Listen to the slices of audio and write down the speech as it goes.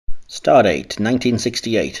Stardate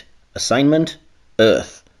 1968. Assignment: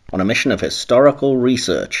 Earth, on a mission of historical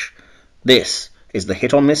research. This is the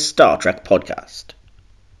Hit or Miss Star Trek podcast.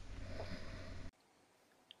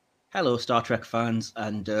 Hello, Star Trek fans,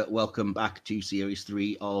 and welcome back to Series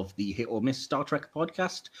 3 of the Hit or Miss Star Trek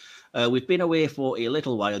podcast. We've been away for a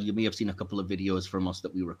little while. You may have seen a couple of videos from us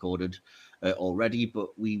that we recorded already,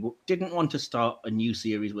 but we didn't want to start a new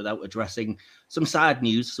series without addressing some sad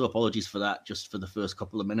news, so apologies for that, just for the first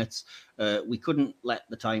couple of minutes. We couldn't let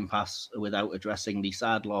the time pass without addressing the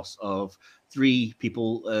sad loss of three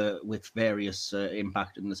people with various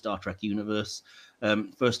impact in the Star Trek universe.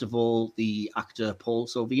 First of all, the actor Paul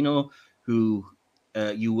Sorvino, who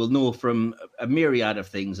you will know from a myriad of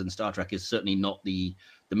things, and Star Trek is certainly not the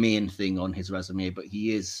main thing on his resume, but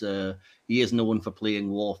he is known for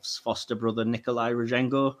playing Worf's foster brother Nikolai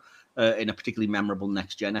Rozhenko in a particularly memorable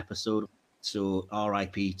Next Gen episode. So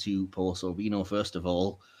R.I.P. to Paul Sorvino, first of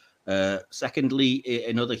all. Secondly,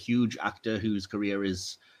 another huge actor whose career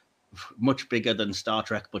is much bigger than Star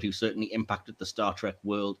Trek, but who certainly impacted the Star Trek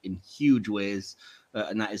world in huge ways,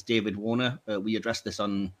 and that is David Warner. We addressed this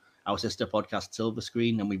on our sister podcast, Silver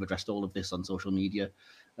Screen, and we've addressed all of this on social media.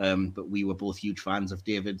 But we were both huge fans of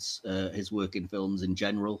David's, his work in films in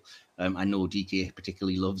general. I know DK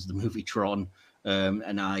particularly loves the movie Tron,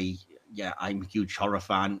 and I'm a huge horror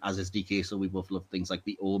fan, as is DK, so we both love things like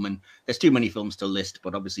The Omen. There's too many films to list,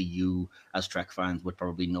 but obviously you, as Trek fans, would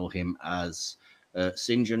probably know him as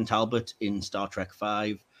St. John Talbot in Star Trek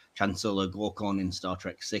V, Chancellor Gorkon in Star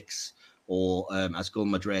Trek VI, or as Gul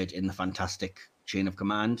Madred in the fantastic Chain of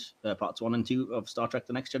Command, parts 1 and 2 of Star Trek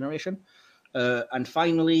The Next Generation. And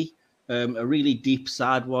finally, a really deep,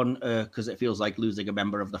 sad one, because it feels like losing a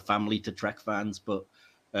member of the family to Trek fans, but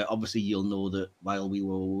obviously you'll know that while we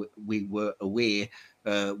were away,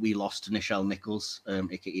 we lost Nichelle Nichols,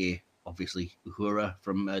 aka obviously Uhura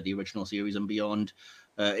from the original series and beyond.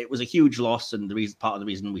 It was a huge loss, and part of the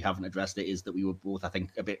reason we haven't addressed it is that we were both, I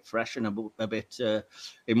think, a bit fresh and a bit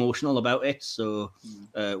emotional about it. So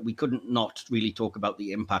we couldn't not really talk about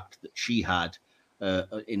the impact that she had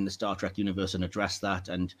in the Star Trek universe and address that.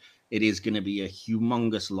 And it is going to be a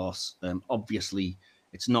humongous loss. Obviously,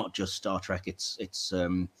 it's not just Star Trek. It's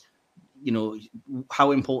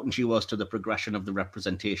how important she was to the progression of the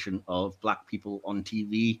representation of Black people on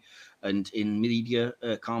TV and in media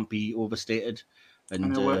can't be overstated.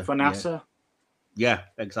 And I work for NASA. Yeah,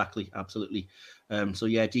 exactly. Absolutely. So,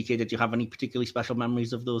 DK, did you have any particularly special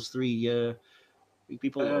memories of those three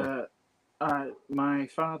people? My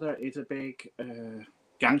father is a big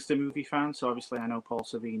gangster movie fan, so obviously I know Paul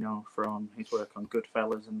Sorvino from his work on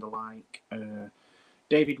Goodfellas and the like.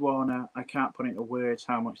 David Warner, I can't put into words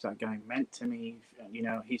how much that guy meant to me. You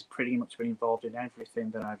know, he's pretty much been involved in everything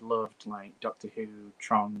that I've loved, like Doctor Who,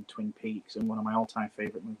 Tron, Twin Peaks, and one of my all-time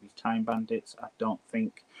favourite movies, Time Bandits. I don't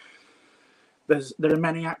think there are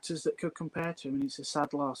many actors that could compare to him, and it's a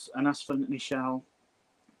sad loss. And as for Nichelle,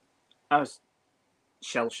 I was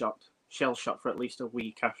shell-shocked for at least a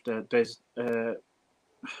week after.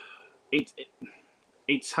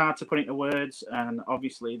 It's hard to put into words, and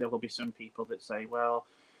obviously there will be some people that say, well,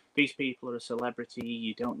 these people are a celebrity,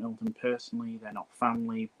 you don't know them personally, they're not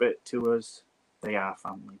family, but to us, they are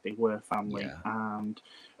family, they were family, and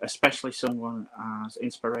especially someone as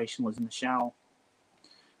inspirational as Nichelle,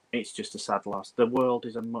 it's just a sad loss. The world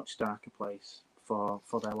is a much darker place for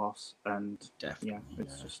their loss, and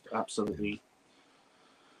it's just absolutely...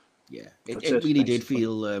 Yeah, it really did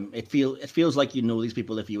feel. It feels like you know these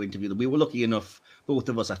people if you interview them. We were lucky enough, both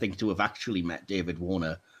of us, I think, to have actually met David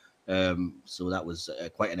Warner. So that was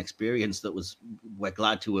quite an experience. We're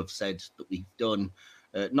glad to have said that we've done.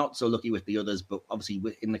 Not so lucky with the others, but obviously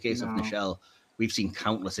in the case of Nichelle, we've seen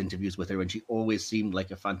countless interviews with her, and she always seemed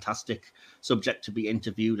like a fantastic subject to be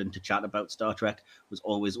interviewed and to chat about Star Trek. Was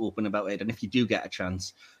always open about it, and if you do get a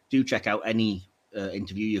chance, do check out any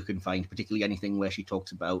interview you can find, particularly anything where she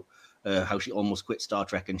talks about how she almost quit Star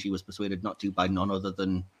Trek and she was persuaded not to by none other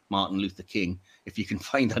than Martin Luther King. If you can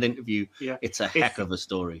find that interview, it's a heck of a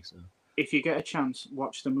story. So, if you get a chance,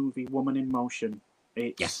 watch the movie Woman in Motion.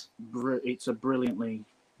 It's a brilliantly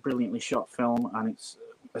shot film, and it's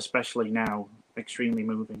especially now extremely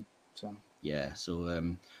moving. So. We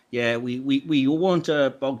won't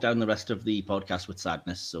bog down the rest of the podcast with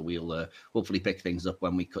sadness, so we'll hopefully pick things up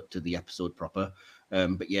when we cut to the episode proper.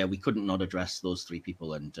 But we couldn't not address those three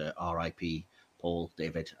people, and R.I.P. Paul,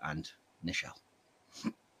 David, and Nichelle.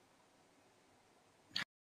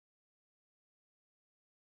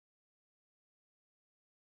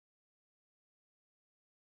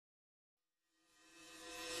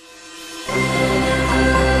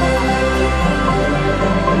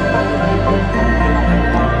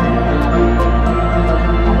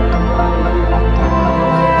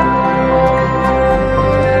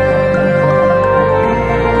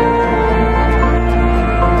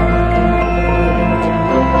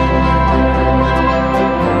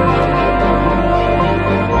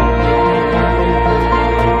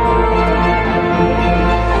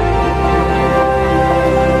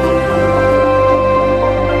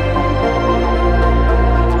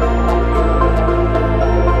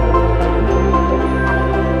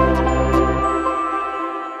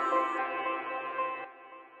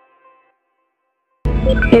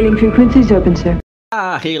 frequencies open, sir.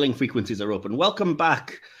 Hailing frequencies are open. Welcome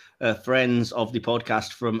back, friends of the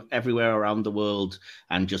podcast from everywhere around the world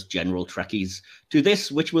and just general Trekkies, to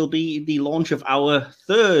this, which will be the launch of our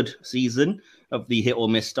third season of the Hit or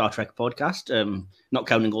Miss Star Trek podcast, not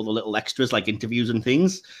counting all the little extras like interviews and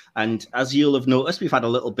things. And as you'll have noticed, we've had a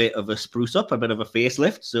little bit of a spruce up, a bit of a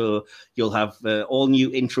facelift. So you'll have all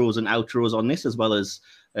new intros and outros on this, as well as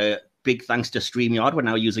big thanks to StreamYard. We're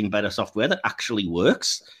now using better software that actually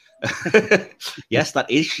works. Yes, that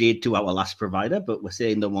is shade to our last provider, but we're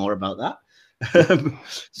saying no more about that.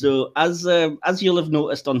 So as you'll have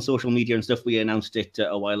noticed on social media and stuff, we announced it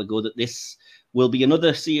a while ago that this will be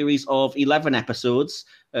another series of 11 episodes,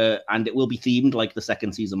 and it will be themed like the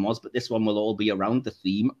second season was, but this one will all be around the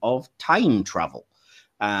theme of time travel.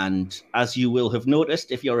 And as you will have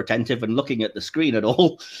noticed, if you're attentive and looking at the screen at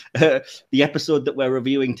all, the episode that we're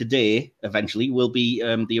reviewing today, eventually, will be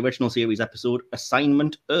the original series episode,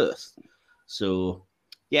 Assignment Earth. So,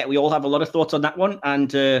 yeah, we all have a lot of thoughts on that one.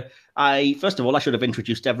 And first of all, I should have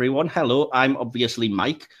introduced everyone. Hello, I'm obviously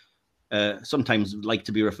Mike. Sometimes like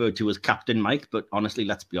to be referred to as Captain Mike, but honestly,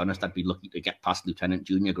 let's be honest, I'd be lucky to get past Lieutenant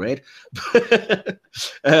Junior grade.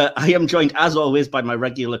 I am joined, as always, by my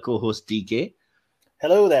regular co-host, DK.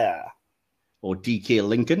 Hello there. Or DK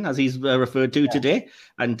Lincoln, as he's referred to today.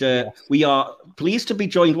 And we are pleased to be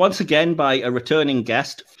joined once again by a returning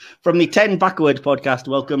guest from the 10 Backward podcast.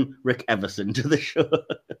 Welcome, Rick Everson, to the show.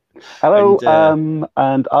 Hello,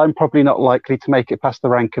 and I'm probably not likely to make it past the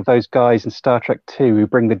rank of those guys in Star Trek 2 who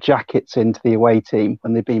bring the jackets into the away team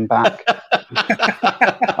when they've been back.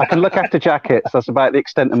 I can look after jackets. That's about the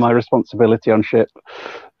extent of my responsibility on ship.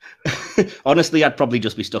 Honestly, I'd probably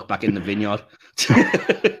just be stuck back in the vineyard.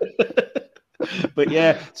 But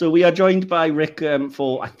yeah, so we are joined by Rick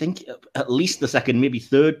for, I think, at least the second, maybe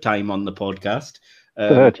third time on the podcast.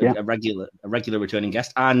 Third, yeah. A regular returning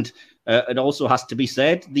guest. And it also has to be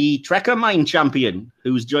said, the Trekker Mine champion,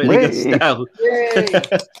 who's joining us now.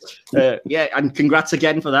 Yeah, and congrats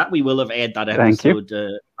again for that. We will have aired that episode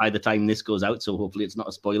by the time this goes out, so hopefully it's not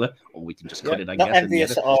a spoiler, or we can just cut it, I guess. Not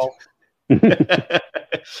envious at all.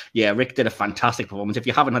 Yeah, Rick did a fantastic performance. If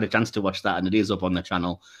you haven't had a chance to watch that, and it is up on the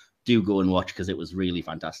channel, do go and watch, because it was really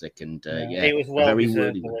fantastic. And it was well very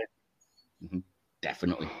deserved.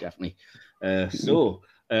 Definitely. So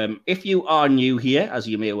if you are new here, as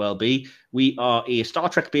you may well be, we are a Star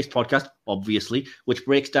Trek-based podcast, obviously, which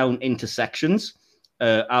breaks down into sections.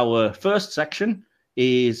 Our first section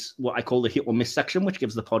is what I call the Hit or Miss section, which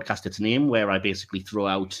gives the podcast its name, where I basically throw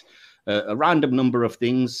out a random number of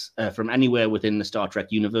things from anywhere within the Star Trek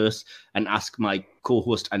universe and ask my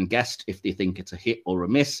co-host and guest if they think it's a hit or a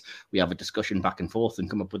miss. We have a discussion back and forth and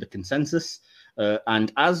come up with a consensus.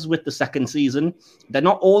 And as with the second season, they're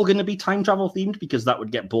not all going to be time travel themed, because that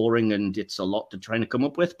would get boring and it's a lot to try to come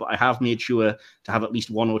up with. But I have made sure to have at least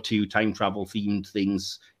one or two time travel themed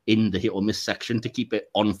things in the hit or miss section to keep it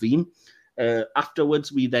on theme.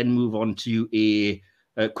 Afterwards, we then move on to a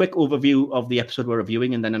quick overview of the episode we're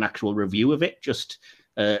reviewing, and then an actual review of it, just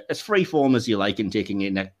as free form as you like, and taking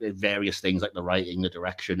in various things like the writing, the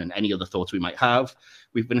direction, and any other thoughts we might have.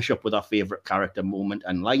 We finish up with our favorite character moment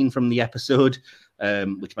and line from the episode,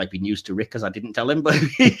 which might be news to Rick, as I didn't tell him, but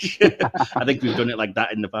I think we've done it like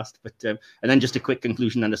that in the past. But and then just a quick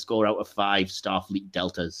conclusion and a score out of 5 Starfleet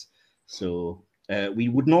Deltas. So we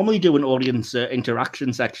would normally do an audience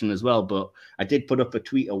interaction section as well, but I did put up a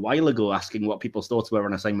tweet a while ago asking what people's thoughts were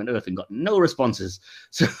on Assignment Earth and got no responses.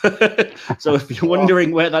 So, so if you're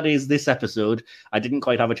wondering where that is this episode, I didn't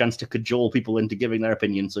quite have a chance to cajole people into giving their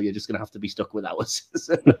opinion, so you're just going to have to be stuck with ours.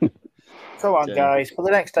 Come on, guys. For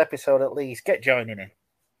the next episode, at least, get joining in.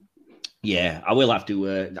 Yeah, I will have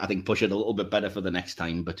to, I think, push it a little bit better for the next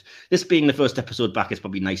time. But this being the first episode back, it's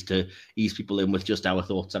probably nice to ease people in with just our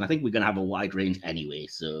thoughts. And I think we're going to have a wide range anyway.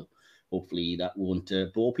 So hopefully that won't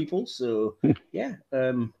bore people. So, yeah,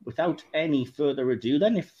 without any further ado,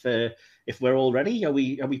 then, if we're all ready, are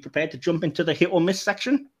we prepared to jump into the hit or miss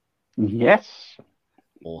section? Yes.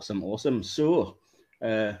 Awesome. So,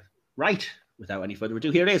 right, without any further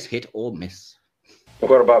ado, here it is, hit or miss.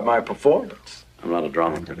 What about my performance? I'm not a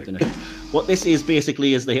drama critic. What this is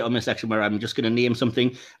basically is the hit or miss section, where I'm just going to name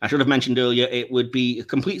something. I should have mentioned earlier, it would be a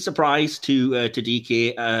complete surprise to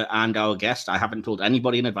DK and our guest. I haven't told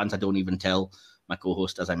anybody in advance. I don't even tell my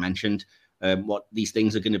co-host, as I mentioned, what these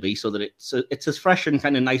things are going to be, so that it's as fresh and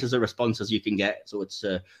kind of nice as a response as you can get. So it's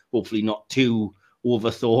hopefully not too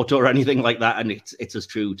overthought or anything like that, and it's as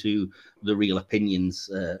true to the real opinions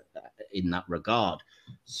in that regard.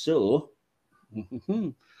 So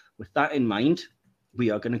with that in mind,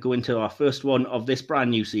 we are going to go into our first one of this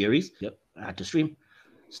brand new series. Yep, I had to stream.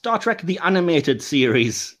 Star Trek, the animated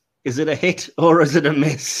series. Is it a hit or is it a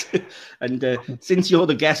miss? And since you're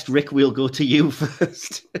the guest, Rick, we'll go to you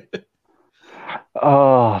first.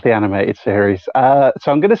 Oh, the animated series. So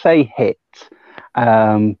I'm going to say hit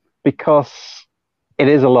because it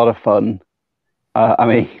is a lot of fun. I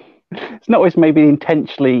mean, it's not always maybe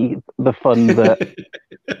intentionally the fun that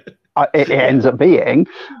it ends up being,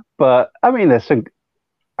 but I mean, there's some.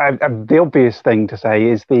 The obvious thing to say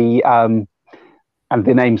is and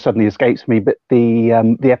the name suddenly escapes me, but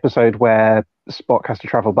the episode where Spock has to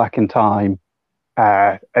travel back in time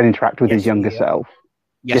and interact with his younger self.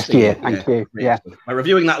 Yesteryear, thank you. Yeah, we're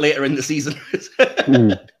reviewing that later in the season.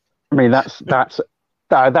 I mean, that's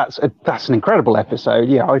an incredible episode.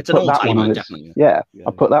 Yeah, I put that one on.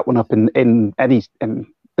 I put that one up in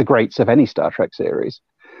the greats of any Star Trek series.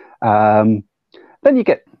 Then you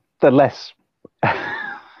get the less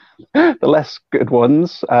good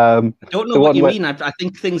ones. I don't know what you mean. I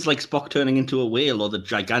think things like Spock turning into a whale or the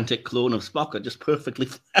gigantic clone of Spock are just perfectly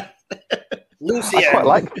flat. Lucy,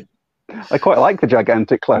 I quite like the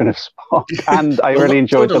gigantic clone of Spock, and I really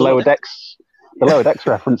enjoyed the Lower Decks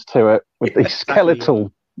reference to it with the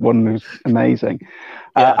skeletal one was amazing.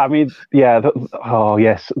 I mean,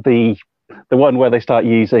 the one where they start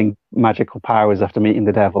using magical powers after meeting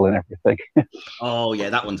the devil and everything. Oh yeah,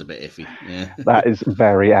 that one's a bit iffy. Yeah, that is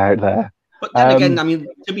very out there. But then again, I mean,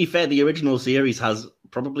 to be fair, the original series has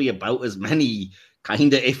probably about as many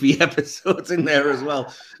kind of iffy episodes in there as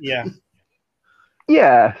well. Yeah.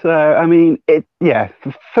 Yeah, so I mean,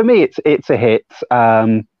 for me, it's a hit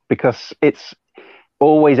because it's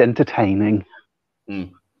always entertaining.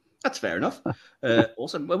 That's fair enough.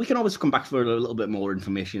 Awesome. Well, we can always come back for a little bit more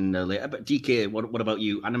information later. But DK, what about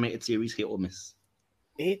you? Animated series, hit or miss?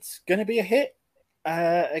 It's going to be a hit.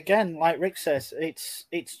 Again, like Rick says, it's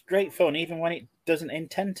great fun, even when it doesn't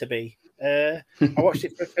intend to be. I watched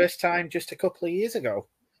it for the first time just a couple of years ago,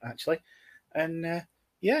 actually, and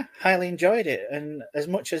highly enjoyed it. And as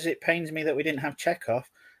much as it pains me that we didn't have Chekhov,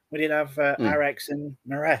 we did have RX and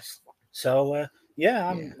Mares. So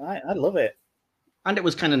I love it. And it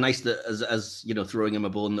was kind of nice that, as you know, throwing him a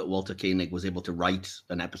bone, that Walter Koenig was able to write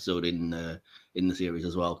an episode in the series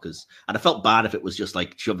as well. Because I'd have felt bad if it was just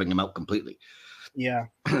like shoving him out completely. Yeah.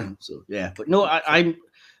 So yeah, but no, I'm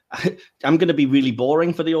going to be really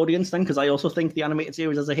boring for the audience then, because I also think the animated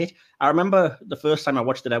series is a hit. I remember the first time I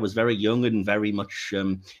watched it, I was very young and very much.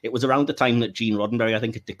 It was around the time that Gene Roddenberry, I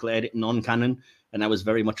think, had declared it non-canon, and I was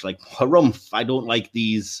very much like, harumph! I don't like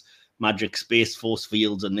these magic space force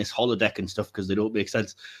fields and this holodeck and stuff because they don't make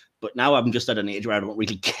sense. But now I'm just at an age where I don't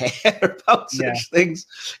really care about such things.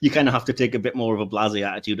 You kind of have to take a bit more of a blasé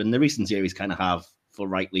attitude, and the recent series kind of have, for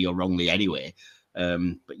rightly or wrongly anyway.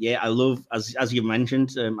 But yeah, I love, as you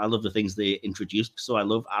mentioned, I love the things they introduced. So I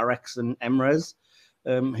love RX and MRES,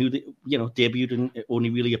 who debuted and only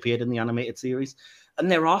really appeared in the animated series. And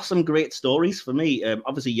there are some great stories for me.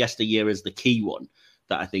 Obviously, Yesteryear is the key one.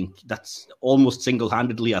 That I think that's almost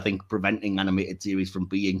single-handedly, I think, preventing animated series from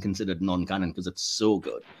being considered non-canon because it's so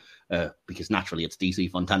good. Because naturally it's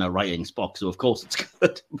DC Fontana writing Spock, so of course it's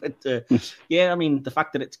good. But I mean, the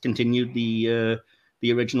fact that it's continued the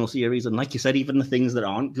original series, and like you said, even the things that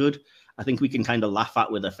aren't good, I think we can kind of laugh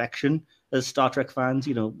at with affection as Star Trek fans.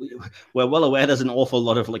 You know, we're well aware there's an awful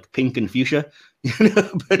lot of like pink and fuchsia,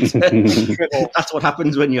 but that's what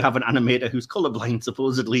happens when you have an animator who's colorblind,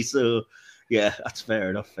 supposedly. So. Yeah, that's fair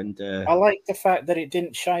enough. And I like the fact that it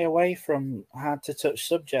didn't shy away from hard to touch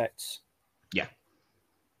subjects. Yeah.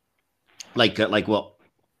 Like what?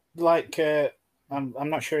 Like I'm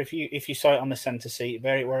not sure if you saw it on the center seat.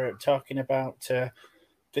 We're talking about the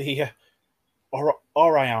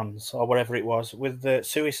Orions or whatever it was with the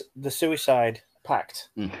suicide pact.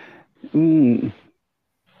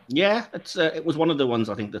 Yeah, it was one of the ones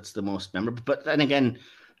I think that's the most memorable. But then again,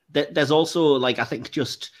 there's also like I think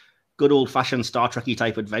just good old-fashioned Star Trek-y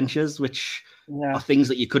type adventures, which are things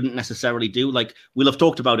that you couldn't necessarily do. Like, we'll have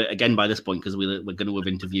talked about it again by this point because we're going to have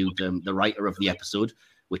interviewed the writer of the episode,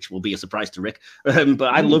 which will be a surprise to Rick. But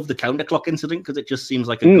I love the counterclock incident because it just seems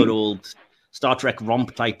like a good old Star Trek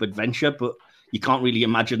romp type adventure, but you can't really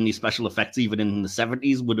imagine these special effects even in the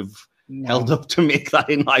 70s would have held up to make that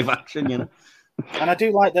in live action, you know. And I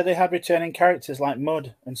do like that they had returning characters like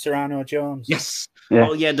Mudd and Cyrano Jones. Yes. Yeah.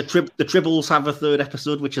 Oh, yeah. The Tribbles have a third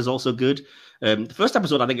episode, which is also good. The first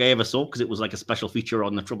episode I think I ever saw because it was like a special feature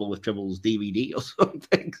on the Trouble with Tribbles DVD or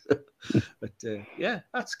something. But yeah,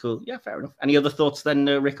 that's cool. Yeah, fair enough. Any other thoughts then,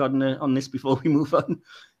 Rick, on this before we move on?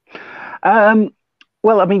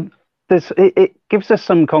 Well, I mean, it gives us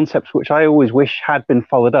some concepts which I always wish had been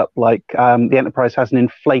followed up. Like the Enterprise has an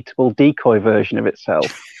inflatable decoy version of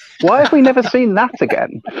itself. Why have we never seen that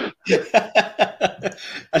again?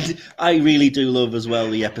 And I really do love as well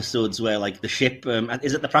the episodes where, like, the ship,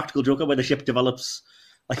 is it the Practical Joker, where the ship develops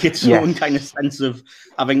like its own kind of sense of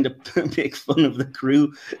having to make fun of the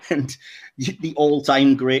crew, and the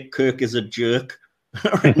all-time great "Kirk is a jerk"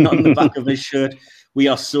 written on the back of his shirt. We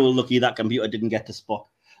are so lucky that computer didn't get to Spock.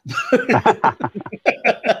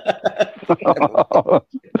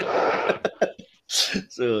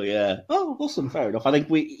 So yeah. Oh, awesome. Fair enough. I think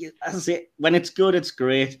as I say, when it's good, it's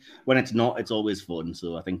great. When it's not, it's always fun.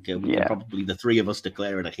 So I think we can probably, the three of us,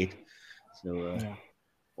 declare it a hit. So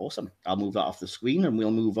awesome. I'll move that off the screen and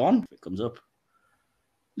we'll move on. If it comes up,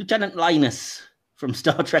 Lieutenant Linus from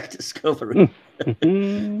Star Trek Discovery.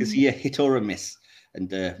 Is he a hit or a miss?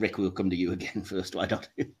 And Rick, we'll come to you again first. Why not?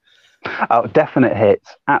 Oh, definite hit.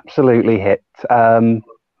 Absolutely hit.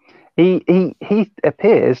 He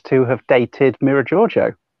appears to have dated Mira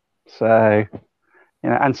Giorgio, so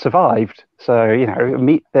and survived. So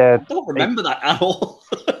meet their. I don't remember that at all.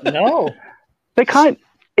 No, they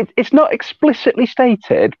it's not explicitly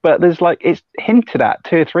stated, but there's it's hinted at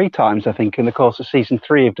 2 or 3 times, I think, in the course of season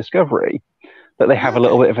 3 of Discovery, that they have a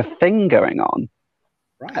little bit of a thing going on.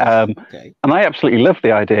 Right. Okay. And I absolutely love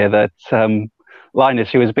the idea that Linus,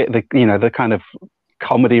 who was a bit the kind of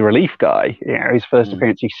comedy relief guy, his first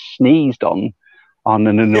appearance, he sneezed on an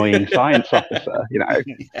annoying science officer,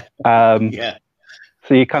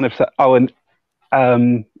 So you kind of say, and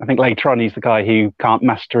I think later on he's the guy who can't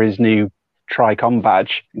master his new Tri-Com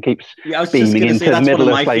badge and keeps beaming into the middle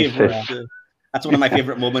of places. That's one of my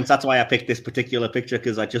favorite moments. That's why I picked this particular picture,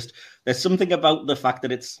 because there's something about the fact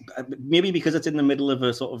that it's maybe because it's in the middle of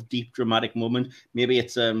a sort of deep dramatic moment. Maybe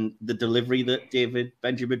it's the delivery that David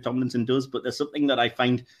Benjamin Tomlinson does, but there's something that I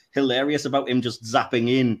find hilarious about him just zapping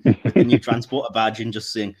in with the new transporter badge and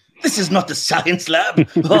just saying, "This is not a science lab."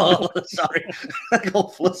 Oh, sorry,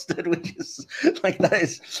 all flustered, which is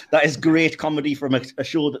that is great comedy from a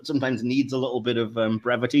show that sometimes needs a little bit of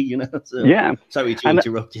brevity, So, sorry to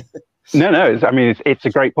interrupt you. No. It's a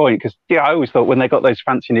great point, because I always thought when they got those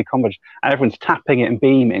fancy new combos and everyone's tapping it and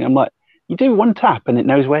beaming, I'm like, you do one tap and it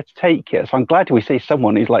knows where to take you. So I'm glad we see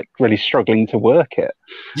someone who's really struggling to work it.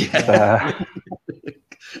 Yeah.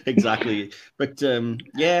 Exactly. But go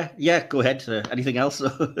ahead. Anything else?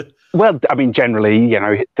 Well, generally,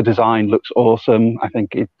 the design looks awesome. I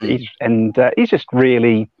think he's just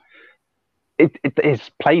really, it is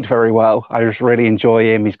played very well. I just really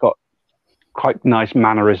enjoy him. He's got quite nice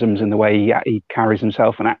mannerisms in the way he carries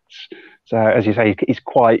himself and acts. So, as you say, he's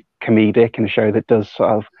quite comedic in a show that does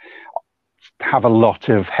sort of have a lot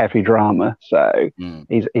of heavy drama. So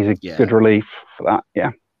he's a good relief for that.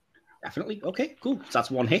 Yeah, definitely. Okay, cool. So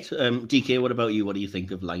that's one hit. DK, what about you? What do you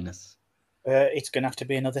think of Linus? It's going to have to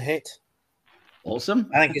be another hit.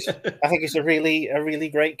 Awesome. I think it's a really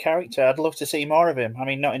great character. I'd love to see more of him.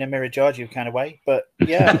 Not in a Mira Giorgio kind of way, but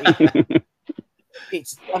yeah.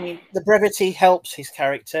 The brevity helps his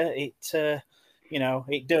character. It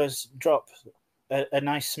does drop a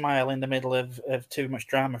nice smile in the middle of too much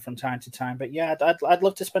drama from time to time. But yeah, I'd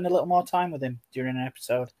love to spend a little more time with him during an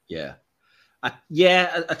episode. Yeah. A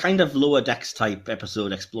kind of lower decks type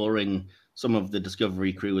episode exploring some of the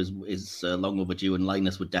Discovery crew is long overdue, and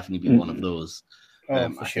Linus would definitely be one of those.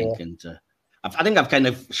 For sure. I think I've kind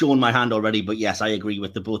of shown my hand already, but yes, I agree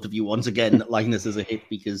with the both of you once again that Linus is a hit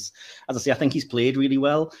because, as I say, I think he's played really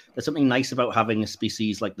well. There's something nice about having a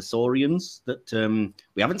species like the Saurians that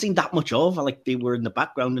we haven't seen that much of. They were in the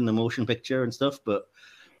background in the motion picture and stuff, but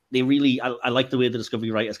they really, I like the way the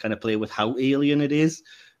Discovery writers kind of play with how alien it is.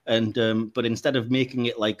 And but instead of making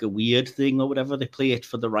it like a weird thing or whatever, they play it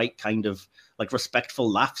for the right kind of respectful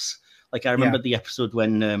laughs. I remember the episode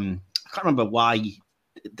when I can't remember why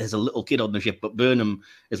there's a little kid on the ship, but Burnham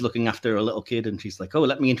is looking after a little kid, and she's like, "Oh,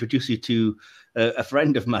 let me introduce you to a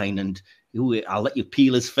friend of mine, and I'll let you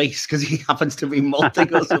peel his face because he happens to be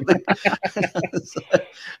molting or something." So,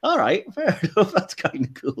 all right, fair enough. That's kind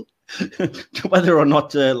of cool. Whether or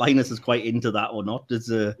not Linus is quite into that or not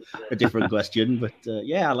is a different question. But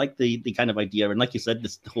I like the kind of idea, and like you said,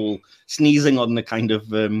 this whole sneezing on the kind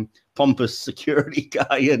of pompous security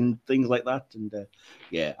guy and things like that. And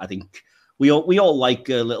I think we all like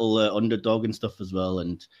a little underdog and stuff as well.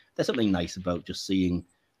 And there's something nice about just seeing,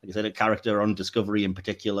 like I said, a character on Discovery in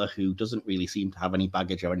particular who doesn't really seem to have any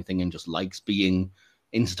baggage or anything and just likes being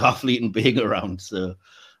in Starfleet and being around. So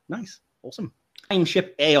nice. Awesome. Time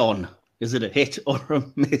ship Aeon. Is it a hit or a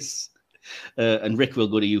miss? And Rick, we'll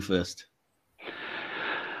go to you first.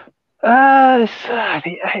 The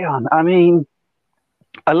Aeon.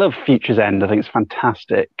 I love Future's End. I think it's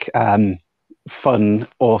fantastic. Fun,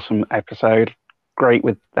 awesome episode. Great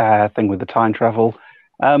with thing with the time travel.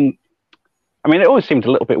 I mean, it always seemed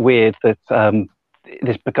a little bit weird that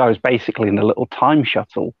this guy was basically in a little time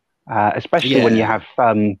shuttle, especially when you have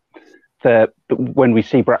when we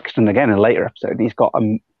see Braxton again in a later episode. He's got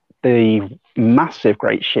the massive,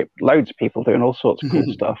 great ship, loads of people doing all sorts of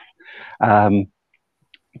cool stuff. But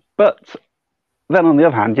then on the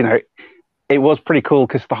other hand, it was pretty cool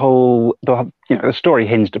because the story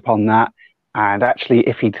hinged upon that. And actually,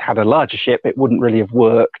 if he'd had a larger ship, it wouldn't really have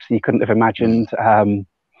worked. You couldn't have imagined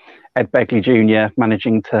Ed Begley Jr.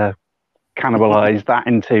 managing to cannibalize that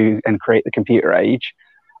and create the computer age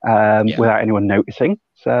without anyone noticing.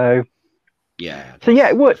 So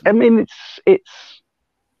it would. I mean, it's.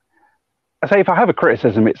 I say if I have a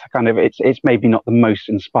criticism, it's it's maybe not the most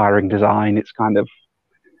inspiring design. It's kind of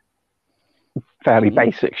fairly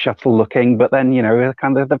basic shuttle looking, but then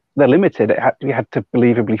they're limited. You had to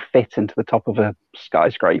believably fit into the top of a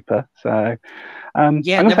skyscraper. So I'm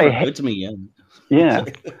going to say a hit. To me, yeah.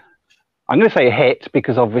 I'm going to say a hit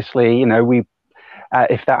because obviously we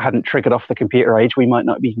if that hadn't triggered off the computer age, we might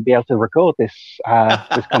not even be able to record this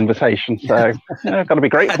this conversation. So I've got to be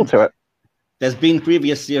grateful to it. There's been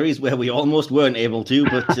previous series where we almost weren't able to,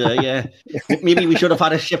 but maybe we should have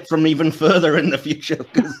had a ship from even further in the future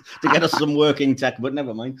to get us some working tech, but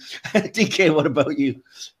never mind. DK, what about you?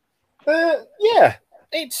 Yeah,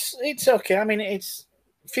 it's okay. I mean, it's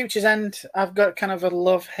Future's End. I've got kind of a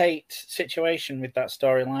love-hate situation with that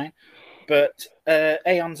storyline, but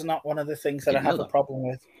Aeon's not one of the things that I have a problem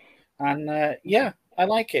with. And I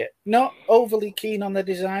like it. Not overly keen on the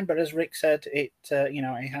design, but as Rick said, it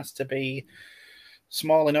has to be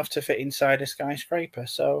small enough to fit inside a skyscraper.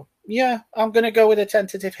 So I'm going to go with a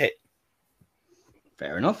tentative hit.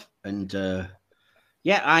 Fair enough. And I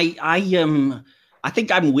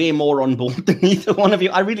think I'm way more on board than either one of you.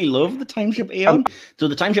 I really love the Timeship Aeon. So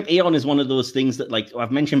the Timeship Aeon is one of those things that, like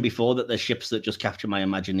I've mentioned before, that there's ships that just capture my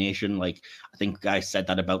imagination. Like I think guys said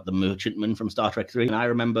that about the Merchantman from Star Trek 3. And I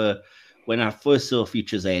remember when I first saw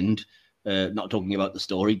Future's End, not talking about the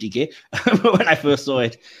story, DK, but when I first saw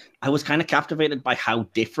it, I was kind of captivated by how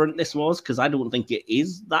different this was, because I don't think it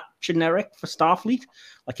is that generic for Starfleet.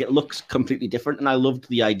 Like it looks completely different. And I loved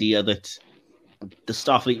the idea that the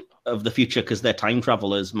Starfleet of the future, because they're time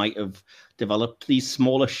travelers, might have developed these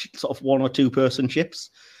smaller sort of 1 or 2 person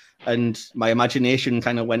ships. And my imagination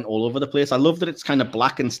kind of went all over the place. I love that it's kind of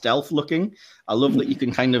black and stealth looking. I love that you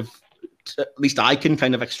can kind of, at least I can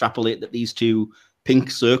kind of extrapolate that these 2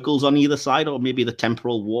 pink circles on either side, or maybe the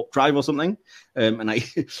temporal warp drive or something. And I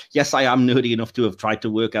am nerdy enough to have tried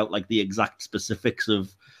to work out like the exact specifics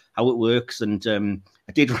of how it works. And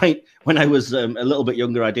I did write, when I was a little bit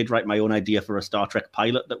younger, I did write my own idea for a Star Trek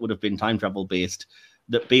pilot that would have been time travel based,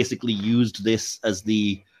 that basically used this as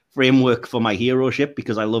the framework for my hero ship,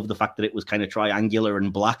 because I love the fact that it was kind of triangular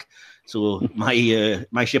and black. So my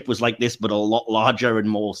ship was like this, but a lot larger and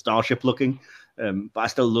more starship looking. But I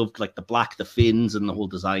still loved like the black, the fins, and the whole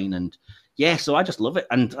design. And so I just love it.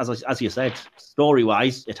 And as you said, story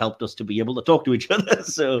wise, it helped us to be able to talk to each other.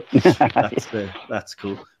 So that's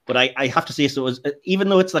cool. But I have to say, so even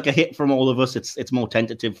though it's like a hit from all of us, it's more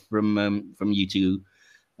tentative from you two.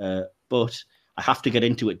 But I have to get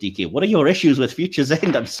into it, DK. What are your issues with Future's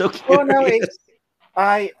End? I'm so curious. Well, no,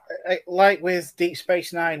 I like with Deep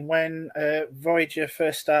Space Nine, when Voyager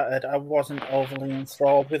first started, I wasn't overly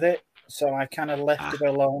enthralled with it. So I kind of left it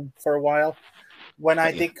alone for a while. When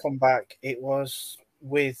I did come back, it was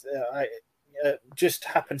with just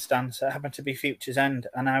happenstance. It happened to be Future's End,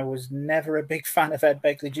 and I was never a big fan of Ed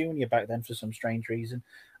Begley Jr. back then for some strange reason.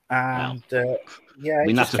 And I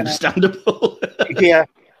mean, that's understandable.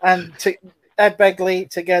 And Ed Begley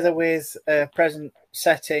together with present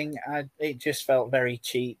setting, it just felt very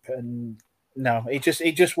cheap, and no, it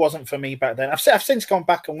just wasn't for me back then. I've since gone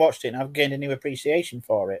back and watched it, and I've gained a new appreciation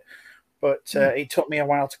for it. But it took me a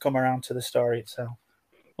while to come around to the story itself.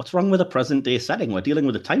 What's wrong with a present day setting? We're dealing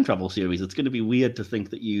with a time travel series. It's going to be weird to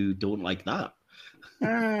think that you don't like that.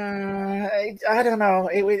 I don't know.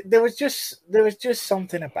 There was just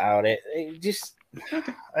something about it. It just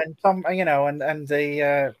and some, and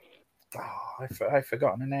the I've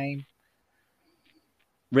forgotten the name.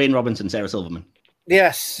 Rain Robinson, Sarah Silverman.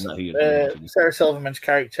 Yes, Sarah Silverman's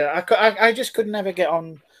character. I just could never get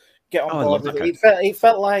on board with it.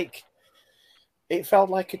 It felt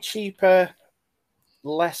like a cheaper,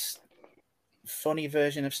 less funny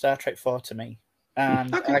version of Star Trek 4 to me,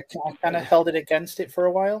 and I kind of held it against it for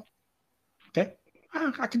a while. Okay,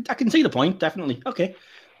 I can see the point, definitely. Okay,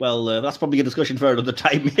 well, that's probably a discussion for another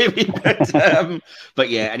time, maybe. But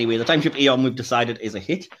yeah, anyway, the Timeship Aeon we've decided is a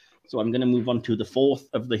hit. So I'm going to move on to the 4th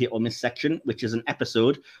of the hit or miss section, which is an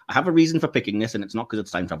episode. I have a reason for picking this, and it's not because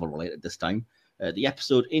it's time travel related this time. The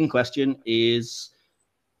episode in question is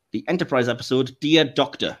the Enterprise episode, Dear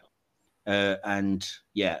Doctor. And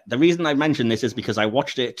yeah, the reason I mention this is because I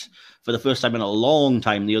watched it for the first time in a long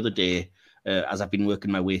time the other day, as I've been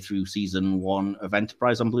working my way through season 1 of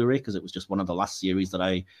Enterprise on Blu-ray, because it was just one of the last series that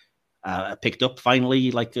I picked up finally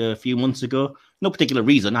like a few months ago. No particular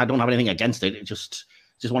reason. I don't have anything against it. It's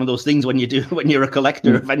just one of those things when you're a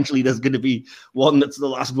collector, eventually there's going to be one that's the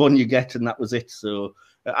last one you get, and that was it. So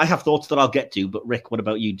I have thoughts that I'll get to, but Rick, what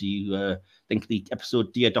about you? Do you think the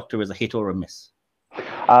episode Dear Doctor is a hit or a miss?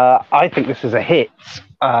 I think this is a hit.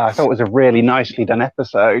 I thought it was a really nicely done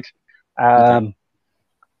episode.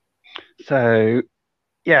 So,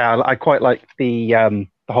 yeah, I quite like the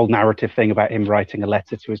whole narrative thing about him writing a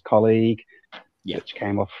letter to his colleague, which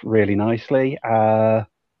came off really nicely.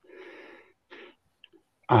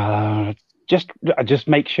 Just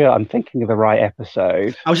make sure I'm thinking of the right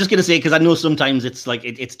episode. I was just going to say, because I know sometimes it's like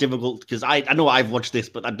it's difficult, because I know I've watched this,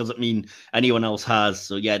 but that doesn't mean anyone else has.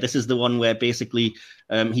 So yeah, this is the one where basically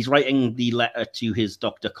he's writing the letter to his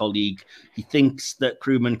doctor colleague. He thinks that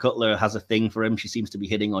crewman Cutler has a thing for him. She seems to be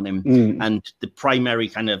hitting on him. And the primary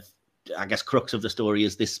kind of, I guess, crux of the story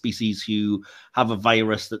is this species who have a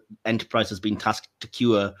virus that Enterprise has been tasked to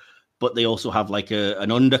cure, but they also have like an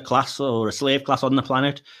underclass or a slave class on the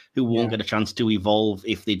planet who won't get a chance to evolve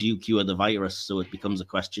if they do cure the virus. So it becomes a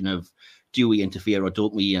question of, do we interfere or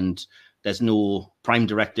don't we? And there's no prime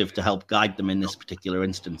directive to help guide them in this particular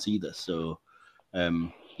instance either. So,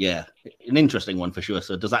 yeah, an interesting one for sure.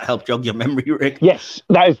 So does that help jog your memory, Rick? Yes,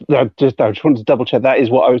 I just wanted to double check. That is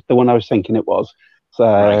the one I was thinking it was.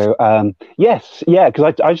 So, yes,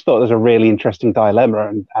 because I just thought it was a really interesting dilemma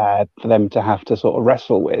and for them to have to sort of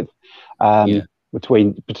wrestle with,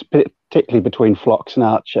 particularly between Phlox and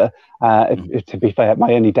Archer. To be fair,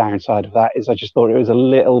 my only downside of that is I just thought it was a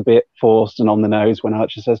little bit forced and on the nose when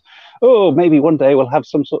Archer says, "Oh, maybe one day we'll have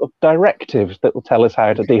some sort of directive that will tell us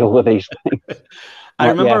how to deal with these things." I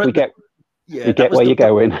remember we get where you're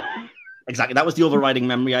going. Exactly. That was the overriding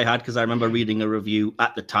memory I had, because I remember reading a review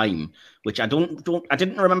at the time, which I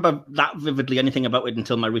didn't remember that vividly anything about it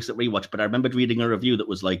until my recent rewatch, but I remembered reading a review that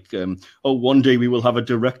was like, one day we will have a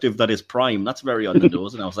directive that is prime. That's very on the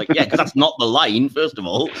nose. And I was like, yeah, because that's not the line, first of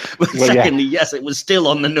all. But secondly, yes, it was still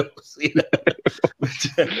on the nose.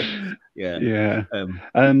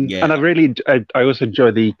 And I also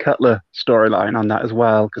enjoy the Cutler storyline on that as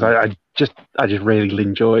well, because I just really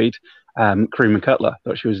enjoyed crewman Cutler.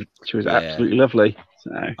 Thought she was absolutely lovely.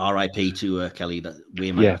 So. R.I.P. to Kelly, I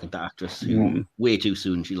think that actress, who way too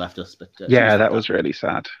soon she left us. But that was really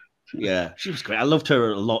sad. Yeah, she was great. I loved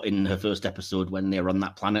her a lot in her first episode when they were on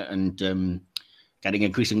that planet and getting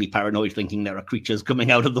increasingly paranoid, thinking there are creatures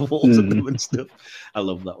coming out of the walls of them and stuff. I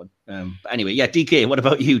love that one. But anyway, DK, what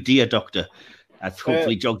about you, Dear Doctor? I've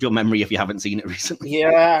hopefully jogged your memory if you haven't seen it recently.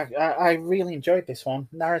 Yeah, I really enjoyed this one.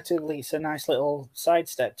 Narratively, it's a nice little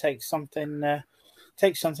sidestep. Takes something and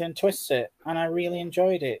twists it, and I really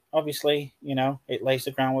enjoyed it. Obviously, it lays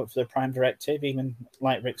the groundwork for the prime directive, even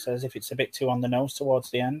like Rick says, if it's a bit too on the nose towards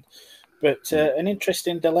the end. But an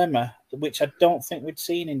interesting dilemma, which I don't think we'd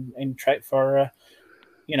seen in Trek for a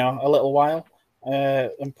little while,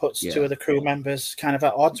 and puts two of the crew members kind of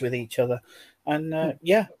at odds with each other. And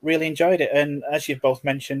really enjoyed it. And as you both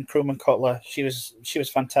mentioned, crewman Cutler, she was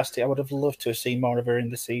fantastic. I would have loved to have seen more of her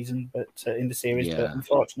in the season, but in the series, but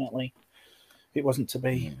unfortunately, it wasn't to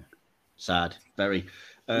be. Yeah. Sad, very,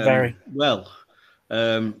 very well.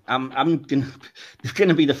 I'm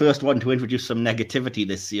gonna be the first one to introduce some negativity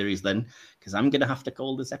this series then, because I'm gonna have to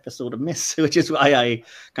call this episode a miss, which is why I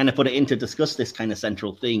kind of put it in to discuss this kind of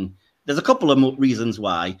central thing. There's a couple of reasons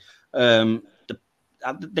why.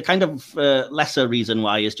 The kind of lesser reason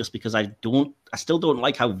why is just because I still don't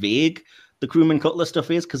like how vague the crewman Cutler stuff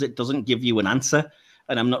is, because it doesn't give you an answer,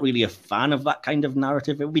 and I'm not really a fan of that kind of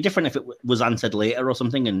narrative. It would be different if it was answered later or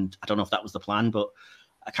something, and I don't know if that was the plan, but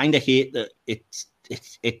I kind of hate that it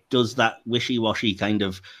does that wishy-washy kind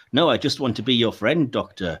of, no, I just want to be your friend,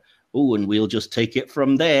 Doctor. Oh, and we'll just take it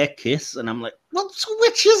from there, kiss. And I'm like, well, so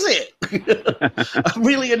which is it? I'm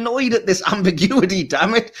really annoyed at this ambiguity,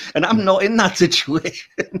 damn it. And I'm not in that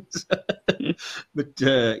situation. But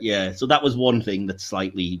so that was one thing that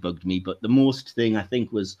slightly bugged me. But the most thing, I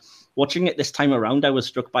think, was watching it this time around, I was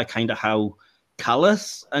struck by kind of how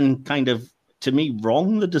callous and kind of, to me,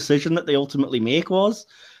 wrong the decision that they ultimately make was.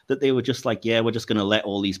 That they were just like, yeah, we're just going to let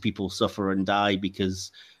all these people suffer and die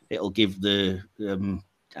because it'll give the...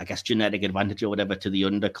 I guess genetic advantage or whatever to the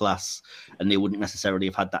underclass, and they wouldn't necessarily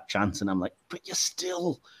have had that chance. And I'm like, but you're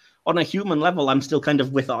still, on a human level, I'm still kind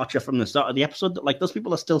of with Archer from the start of the episode, that like those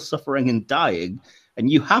people are still suffering and dying, and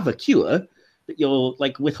you have a cure. that you're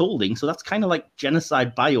like withholding. So that's kind of like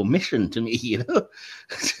genocide by omission to me, you know.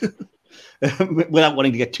 Without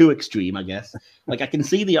wanting to get too extreme, I guess. Like I can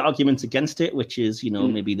see the arguments against it, which is, you know,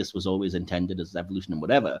 maybe this was always intended as evolution and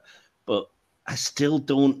whatever, but I still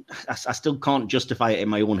can't justify it in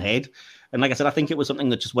my own head. And like I said, I think it was something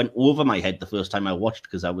that just went over my head the first time I watched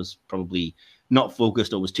because I was probably not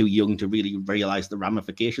focused or was too young to really realize the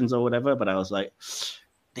ramifications or whatever. But I was like,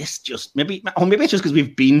 this just maybe it's just because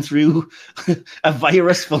we've been through a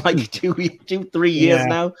virus for like 3 years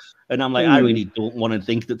now. And I'm like, I really don't want to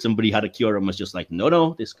think that somebody had a cure and was just like,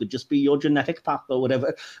 no, this could just be your genetic path or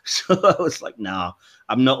whatever. So I was like, nah,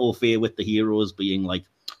 I'm not all fair with the heroes being like,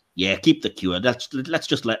 yeah, keep the cure. Let's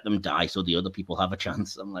just let them die so the other people have a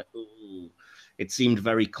chance. I'm like, ooh, it seemed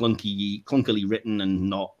very clunkily written and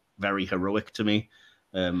not very heroic to me.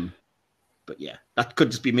 But yeah, that could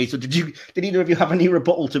just be me. So did either of you have any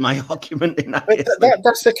rebuttal to my argument in that case?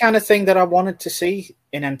 That's the kind of thing that I wanted to see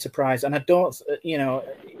in Enterprise, and I don't. You know,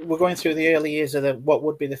 we're going through the early years of what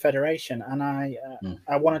would be the Federation, and I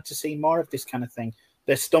wanted to see more of this kind of thing.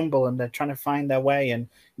 They stumble and they're trying to find their way, and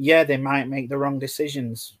yeah, they might make the wrong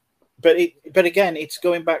decisions, but again, it's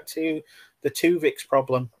going back to the Tuvix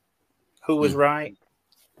problem. Who was right?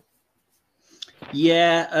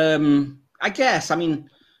 Yeah, I guess. I mean,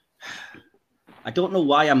 I don't know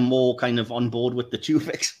why I'm more kind of on board with the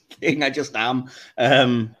Tuvix thing. I just am.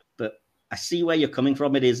 But I see where you're coming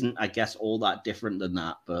from. It isn't, I guess, all that different than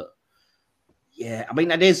that. But yeah, I mean,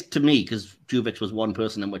 it is to me because Tuvix was one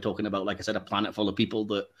person and we're talking about, like I said, a planet full of people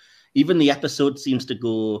that even the episode seems to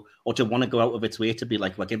go or to want to go out of its way to be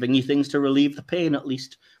like, we're giving you things to relieve the pain. At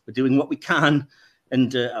least we're doing what we can.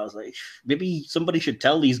 And I was like, maybe somebody should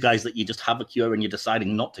tell these guys that you just have a cure and you're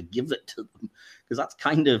deciding not to give it to them because that's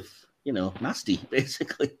kind of, you know, nasty,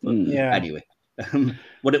 basically. But anyway,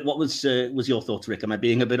 what was your thoughts, Rick? Am I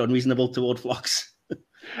being a bit unreasonable toward Phlox?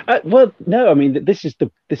 Well, no. I mean, this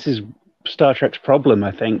is Star Trek's problem.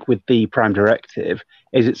 I think with the Prime Directive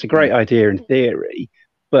is it's a great idea in theory,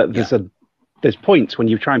 but there's points when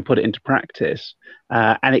you try and put it into practice,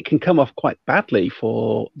 and it can come off quite badly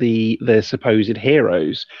for the supposed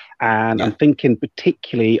heroes. And I'm thinking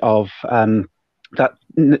particularly of that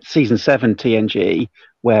season 7 TNG.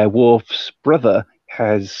 Where Worf's brother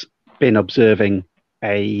has been observing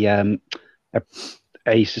a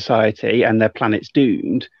society and their planet's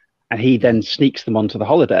doomed, and he then sneaks them onto the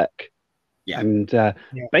holodeck. Yeah. And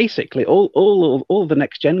basically, all the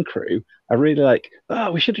next gen crew are really like,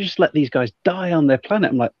 oh, we should have just let these guys die on their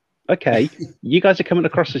planet. I'm like, okay, you guys are coming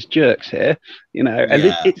across as jerks here, you know.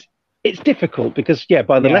 And it's difficult because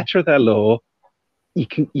by the letter of their law,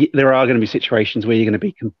 there are going to be situations where you're going to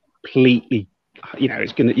be completely. You know,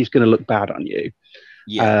 it's gonna look bad on you.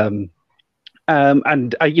 Yeah.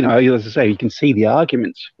 And you know, as I say, you can see the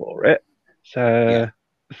arguments for it. So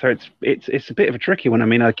it's a bit of a tricky one. I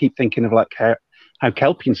mean, I keep thinking of like how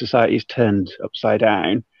Kelpian society is turned upside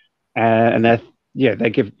down, and they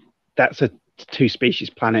give that's a 2-species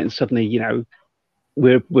planet, and suddenly, you know,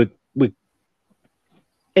 we're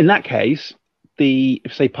in that case,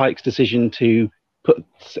 say Pike's decision to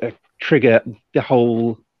trigger the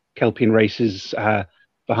whole Kelpian races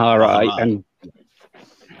Baha'i, and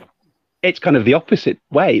it's kind of the opposite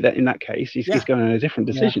way. That in that case, he's going on a different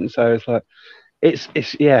decision. So it's like it's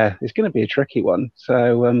going to be a tricky one.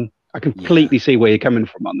 So I completely see where you're coming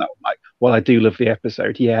from on that one, Mike. While I do love the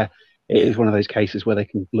episode, it is one of those cases where they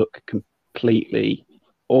can look completely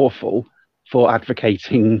awful for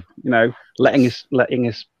advocating, you know, letting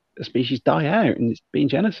a species die out and it's being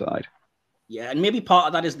genocide. Yeah, and maybe part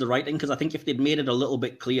of that is the writing, because I think if they'd made it a little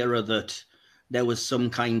bit clearer that there was some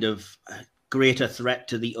kind of greater threat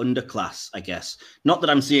to the underclass, I guess. Not that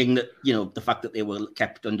I'm saying that, you know, the fact that they were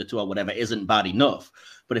kept under 2 or whatever isn't bad enough,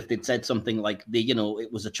 but if they'd said something like,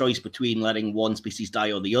 it was a choice between letting one species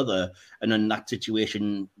die or the other, and in that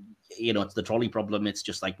situation, you know, it's the trolley problem. It's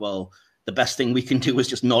just like, well, the best thing we can do is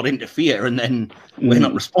just not interfere, and then we're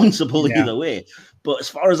not responsible either way. But as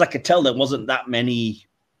far as I could tell, there wasn't that many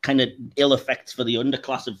kind of ill effects for the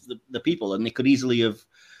underclass of the people, and they could easily have,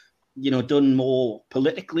 you know, done more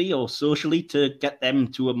politically or socially to get them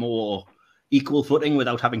to a more equal footing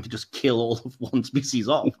without having to just kill all of one species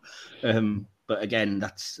off. But again,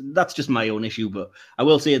 that's just my own issue. But I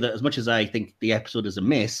will say that as much as I think the episode is a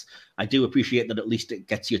miss, I do appreciate that at least it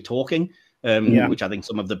gets you talking, which I think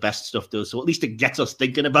some of the best stuff does. So at least it gets us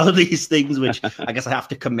thinking about these things, which I guess I have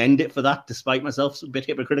to commend it for that, despite myself a bit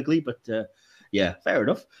hypocritically. But yeah, fair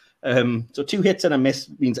enough. So 2 hits and a miss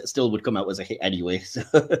means it still would come out as a hit anyway. So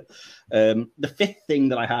the 5th thing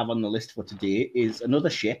that I have on the list for today is another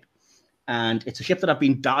ship, and it's a ship that I've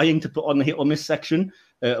been dying to put on the hit or miss section,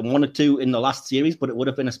 and 1 or 2 in the last series, but it would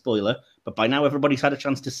have been a spoiler. But by now, everybody's had a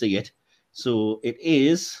chance to see it. So it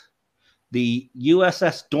is the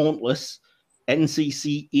USS Dauntless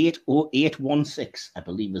NCC 80816, I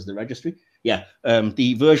believe is the registry. Yeah,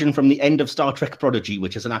 the version from the end of Star Trek Prodigy,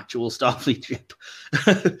 which is an actual Starfleet ship.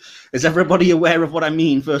 Is everybody aware of what I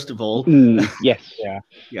mean, first of all? Yes. Yeah.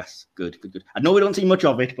 Yes, good. I know we don't see much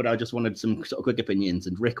of it, but I just wanted some sort of quick opinions.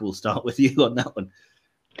 And Rick, we'll start with you on that one.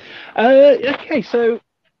 Okay, so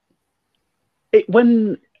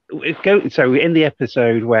in the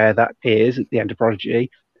episode where that appears at the end of Prodigy,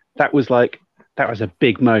 that was a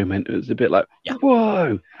big moment. It was a bit like,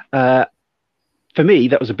 whoa. For me,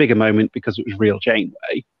 that was a bigger moment because it was real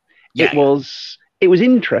Janeway. It was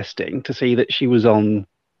interesting to see that she was on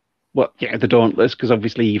the Dauntless, because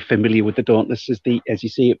obviously you're familiar with the Dauntless as you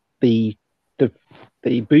see it, the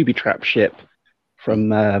booby trap ship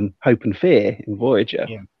from Hope and Fear in Voyager.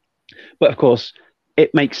 Yeah. But of course,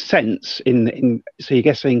 it makes sense so you're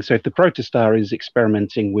guessing, so if the Protostar is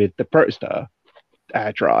experimenting with the Protostar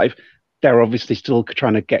drive, they're obviously still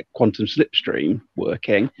trying to get quantum slipstream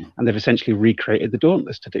working, and they've essentially recreated the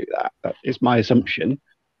Dauntless to do that. That is my assumption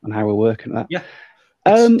on how we're working that. Yeah,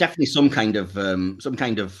 it's definitely some kind of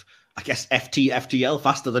I guess FTL,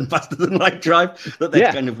 faster than light drive, that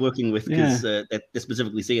they're kind of working with, because they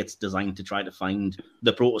specifically say it's designed to try to find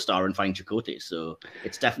the Protostar and find Chakotay. So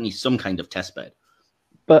it's definitely some kind of testbed.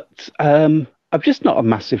 But I'm just not a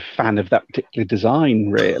massive fan of that particular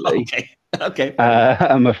design, really. Okay.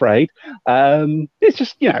 I'm afraid. It's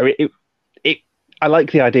just, I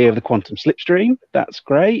like the idea of the quantum slipstream. That's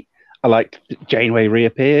great. I liked Janeway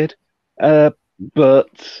reappeared. I'm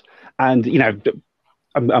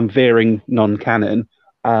veering non-canon.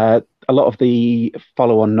 A lot of the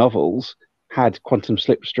follow-on novels had quantum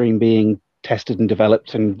slipstream being tested and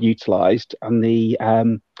developed and utilized on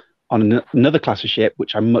another class of ship,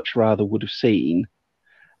 which I much rather would have seen.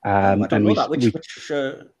 I don't know that.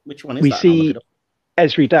 Which one is we that? see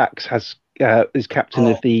Esri Dax is captain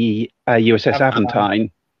of the USS Aventine.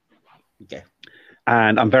 Okay,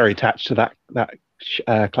 and I'm very attached to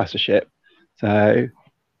that class of ship. So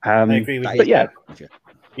I agree with you. But yeah,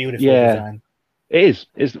 beautiful design. It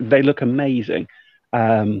is. They look amazing.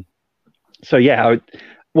 You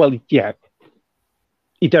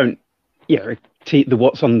don't. The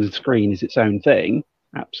what's on the screen is its own thing.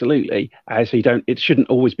 Absolutely. So it shouldn't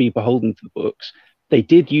always be beholden to the books. They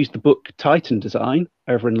did use the book Titan design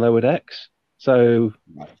over in Lower Decks, so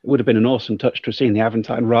it would have been an awesome touch to have seen the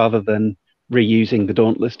Aventine rather than reusing the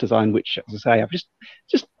Dauntless design, which, as I say, I've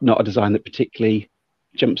just not a design that particularly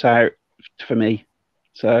jumps out for me.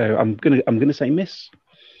 So I'm gonna say miss.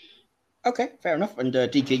 Okay, fair enough. And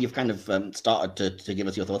DK, you've kind of started to give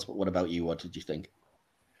us your thoughts, but what about you? What did you think?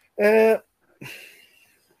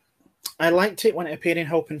 I liked it when it appeared in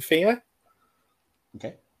Hope and Fear.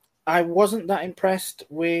 Okay. I wasn't that impressed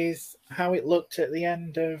with how it looked at the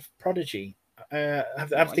end of Prodigy.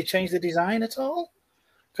 Have they changed the design at all?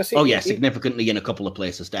 Significantly in a couple of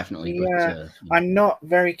places, definitely. Yeah, but, I'm not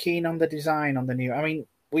very keen on the design on the new. I mean,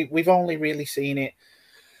 we've only really seen it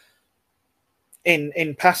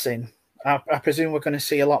in passing. I presume we're going to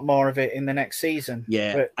see a lot more of it in the next season.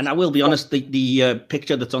 Yeah, and I will be honest, the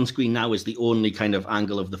picture that's on screen now is the only kind of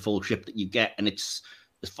angle of the full ship that you get, and it's,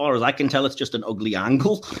 as far as I can tell, it's just an ugly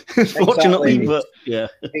angle, unfortunately. Exactly. But yeah,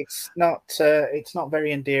 it's not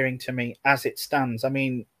very endearing to me as it stands. I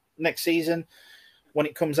mean, next season, when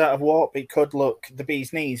it comes out of warp, it could look the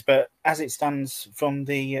bee's knees, but as it stands from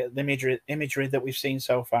the imagery that we've seen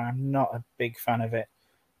so far, I'm not a big fan of it.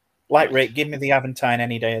 Like Rick, give me the Aventine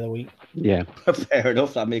any day of the week. Yeah, fair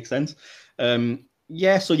enough. That makes sense. So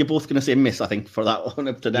you're both going to say miss, I think, for that one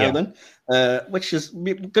up to now, then, which is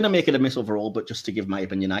going to make it a miss overall. But just to give my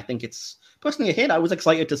opinion, I think it's personally a hit. I was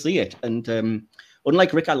excited to see it, and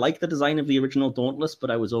unlike Rick, I like the design of the original Dauntless, but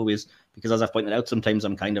I was always, because as I've pointed out, sometimes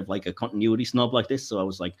I'm kind of like a continuity snob like this. So I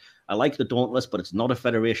was like, I like the Dauntless, but it's not a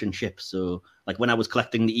Federation ship. So like when I was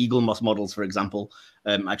collecting the Eagle Moss models, for example,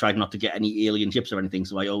 I tried not to get any alien ships or anything.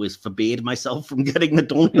 So I always forbade myself from getting the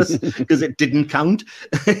Dauntless because it didn't count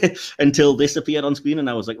until this appeared on screen.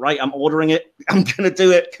 And I was like, right, I'm ordering it. I'm going to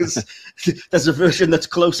do it because there's a version that's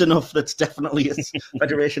close enough that's definitely a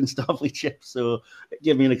Federation Starfleet ship. So it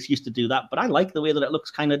gave me an excuse to do that. But I like the way that it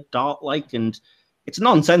looks kind of dart-like, and it's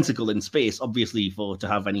nonsensical in space, obviously, to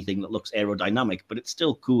have anything that looks aerodynamic, but it's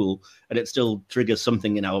still cool, and it still triggers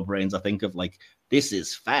something in our brains, I think, of like, this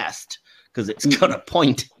is fast because it's got a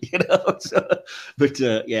point, and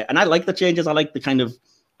I like the changes. I like the kind of,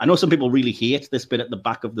 I know some people really hate this bit at the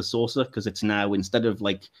back of the saucer because it's now, instead of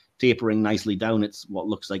like tapering nicely down, it's what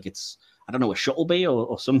looks like it's I don't know, a shuttle bay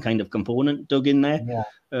or some kind of component dug in there. Yeah.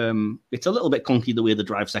 It's a little bit clunky the way the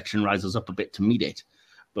drive section rises up a bit to meet it,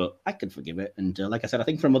 but I can forgive it. And like I said, I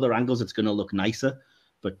think from other angles it's going to look nicer.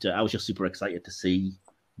 But I was just super excited to see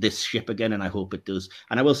this ship again, and I hope it does.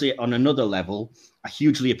 And I will say, on another level, I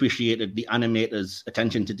hugely appreciated the animators'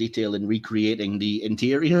 attention to detail in recreating the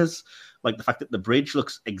interiors. Like the fact that the bridge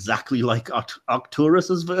looks exactly like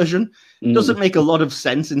Arcturus's version. Doesn't make a lot of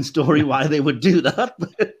sense in story why they would do that.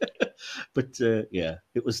 But yeah,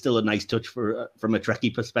 it was still a nice touch from a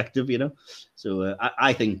Trekkie perspective, you know. So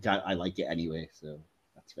I think I like it anyway. So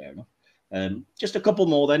that's fair enough. Just a couple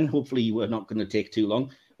more then. Hopefully we're not going to take too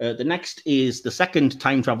long. The next is the second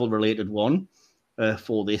time travel related one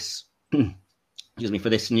for this, excuse me, for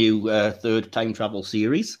this new third time travel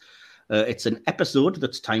series. It's an episode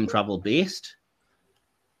that's time travel based.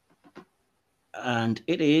 And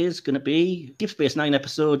it is going to be Deep Space Nine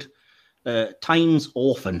episode, Time's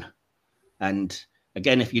Orphan. And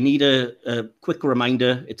again, if you need a quick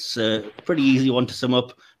reminder, it's a pretty easy one to sum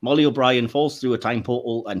up. Molly O'Brien falls through a time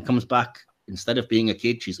portal and comes back. Instead of being a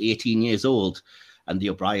kid, she's 18 years old. And the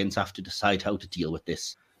O'Briens have to decide how to deal with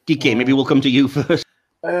this. DK, maybe we'll come to you first.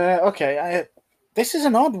 Okay, this is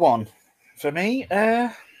an odd one for me.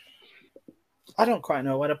 I don't quite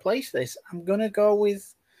know where to place this. I'm gonna go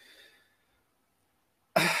with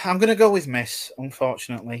Miss.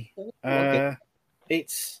 Unfortunately, Okay.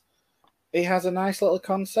 it has a nice little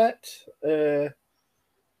concept. Okay.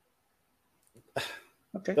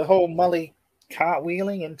 The whole Molly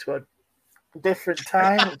cartwheeling into a different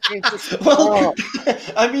time. Well,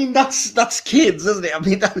 I mean that's kids, isn't it? I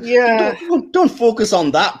mean, yeah. Don't focus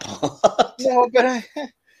on that part. No, but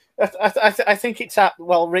I think it's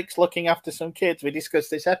Rick's looking after some kids. We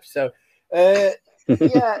discussed this episode. Yeah,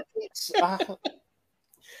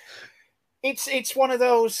 it's one of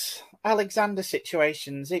those Alexander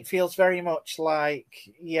situations. It feels very much like,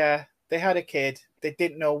 yeah, they had a kid. They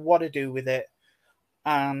didn't know what to do with it.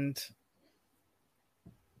 And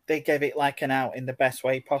they gave it like an out in the best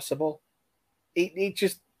way possible.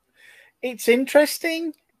 It's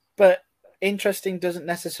interesting, but interesting doesn't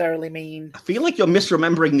necessarily mean... I feel like you're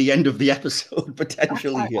misremembering the end of the episode,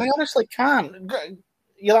 potentially. I honestly can't.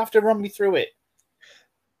 You'll have to run me through it.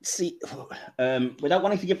 See, without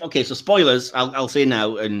wanting to give... Okay, so spoilers, I'll say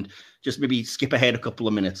now, and just maybe skip ahead a couple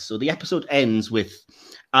of minutes. So the episode ends with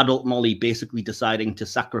adult Molly basically deciding to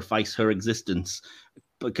sacrifice her existence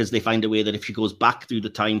because they find a way that if she goes back through the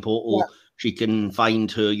time portal, she can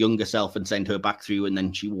find her younger self and send her back through, and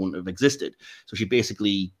then she won't have existed. So she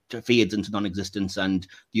basically fades into non-existence, and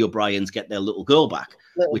the O'Briens get their little girl back.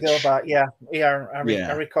 Girl back, yeah.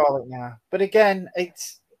 I recall it now. But again, it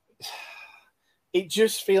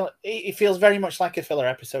feels very much like a filler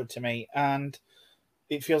episode to me, and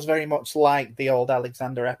it feels very much like the old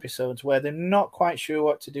Alexander episodes where they're not quite sure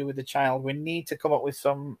what to do with the child. We need to come up with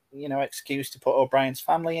some, excuse to put O'Brien's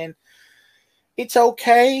family in. It's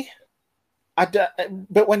okay.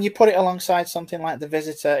 But when you put it alongside something like The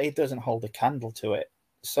Visitor, it doesn't hold a candle to it.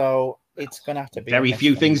 So it's going to have to be... Very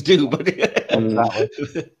few things do, but...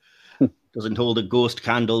 Exactly. Doesn't hold a ghost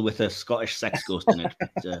candle with a Scottish sex ghost in it.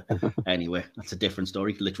 But, anyway, that's a different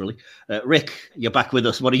story, literally. Rick, you're back with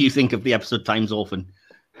us. What do you think of the episode Time's Orphan?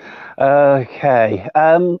 Okay.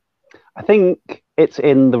 I think it's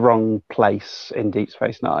in the wrong place in Deep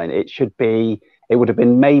Space Nine. It would have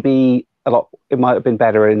been maybe it might have been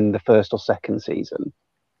better in the first or second season.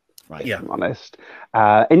 Right. Yeah. I'm honest.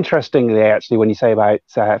 Interestingly, actually, when you say about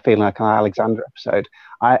feeling like an Alexander episode,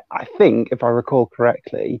 I think, if I recall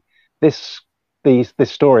correctly, this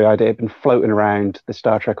story idea had been floating around the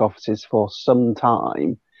Star Trek offices for some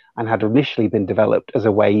time and had initially been developed as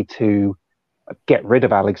a way to get rid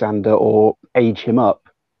of Alexander or age him up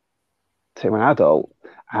to an adult.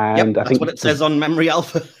 And that's what it says on Memory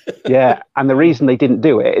Alpha. Yeah, and the reason they didn't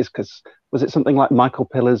do it is because, was it something like Michael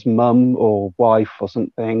Pillar's mum or wife or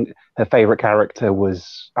something? Her favourite character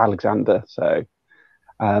was Alexander. So,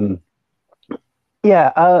 I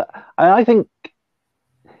think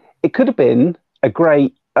it could have been a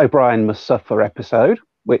great O'Brien Must Suffer episode,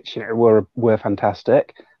 which were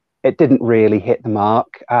fantastic. It didn't really hit the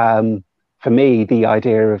mark. For me, the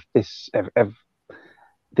idea of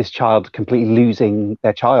this child completely losing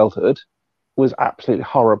their childhood was absolutely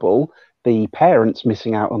horrible. The parents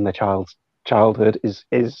missing out on their child's childhood is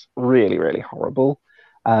really, really horrible.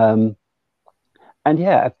 It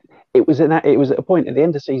was at a point at the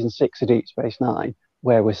end of season 6 of Deep Space Nine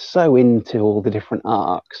where we're so into all the different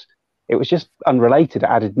arcs. It was just unrelated. It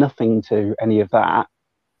added nothing to any of that,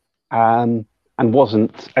 and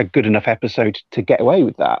wasn't a good enough episode to get away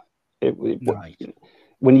with that.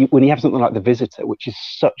 when you have something like The Visitor, which is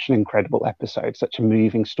such an incredible episode, such a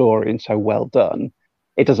moving story, and so well done,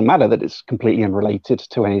 it doesn't matter that it's completely unrelated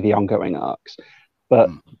to any of the ongoing arcs. But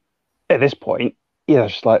at this point,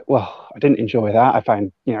 it's just like, well, I didn't enjoy that. I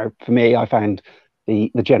found, for me, I found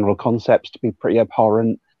the general concepts to be pretty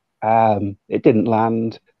abhorrent. It didn't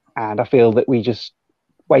land, and I feel that we just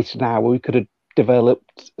wasted an hour. We could have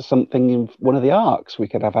developed something in one of the arcs. We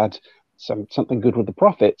could have had something good with the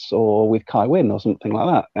Prophets or with Kai Wynn or something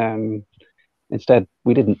like that. Instead,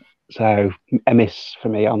 we didn't. So a miss for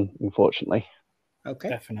me, unfortunately. Okay.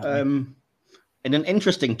 Definitely. In an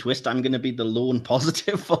interesting twist, I'm going to be the lone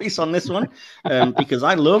positive voice on this one because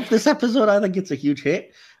I love this episode. I think it's a huge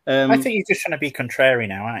hit. I think you're just trying to be contrary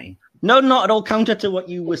now, aren't you? No, not at all. Counter to what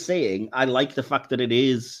you were saying. I like the fact that it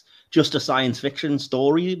is just a science fiction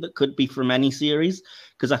story that could be from any series,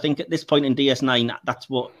 because I think at this point in DS9, that's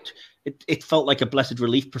what it felt like, a blessed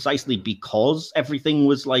relief, precisely because everything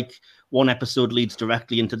was like one episode leads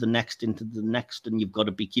directly into the next, and you've got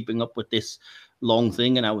to be keeping up with this long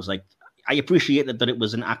thing. And I was like, I appreciated that it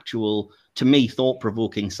was an actual, to me,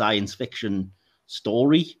 thought-provoking science fiction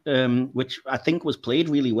story, which I think was played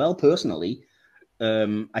really well personally.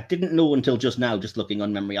 I didn't know until just now, just looking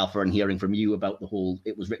on Memory Alpha and hearing from you about the whole,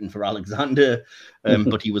 it was written for Alexander,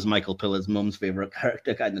 but he was Michael Pillar's mum's favorite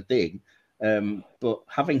character kind of thing. But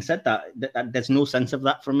having said that, there's no sense of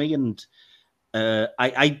that for me. And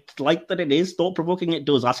I like that it is thought-provoking. It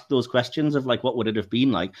does ask those questions of like, what would it have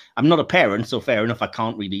been like? I'm not a parent, so fair enough. I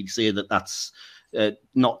can't really say that that's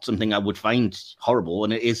not something I would find horrible.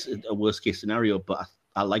 And it is a worst-case scenario, but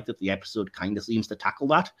I like that the episode kind of seems to tackle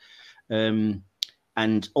that.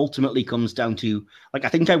 And ultimately comes down to, like, I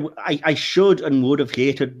think I should and would have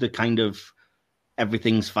hated the kind of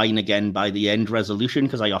everything's fine again by the end resolution,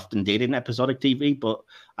 because I often did in episodic TV, but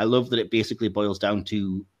I love that it basically boils down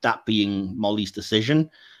to that being Molly's decision,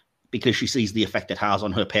 because she sees the effect it has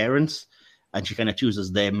on her parents, and she kind of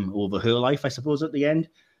chooses them over her life, I suppose, at the end.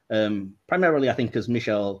 Primarily, I think, because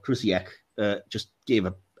Michelle Krusiek just gave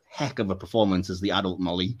a heck of a performance as the adult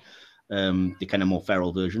Molly. The kind of more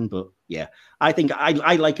feral version. But yeah, I think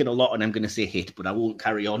I like it a lot, and I'm going to say hit, but I won't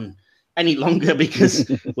carry on any longer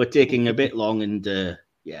because we're taking a bit long. And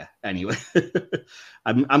yeah, anyway,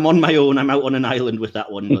 I'm on my own. I'm out on an island with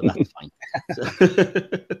that one, but that's fine.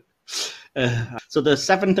 So the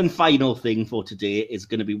seventh and final thing for today is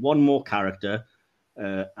going to be one more character,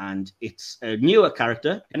 and it's a newer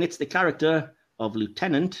character, and it's the character of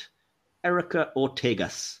Lieutenant Erica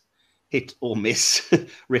Ortegas. Hit or miss?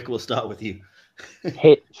 Rick, we'll start with you.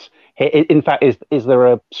 Hit. In fact, is there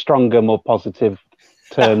a stronger, more positive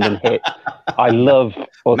term than hit? I love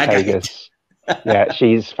Ortegas. Yeah,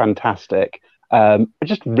 she's fantastic. I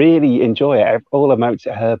just really enjoy it. All emotes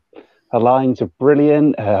at her. Her lines are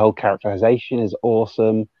brilliant. Her whole characterization is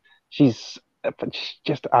awesome. She's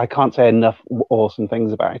just, I can't say enough awesome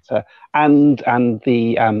things about her. And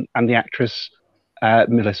the actress,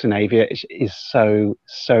 Melissa Navia, is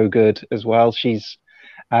so good as well. She's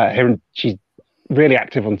really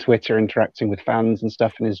active on Twitter, interacting with fans and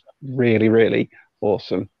stuff, and is really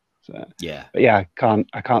awesome. So, yeah, but yeah,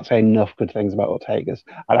 I can't say enough good things about Ortegas.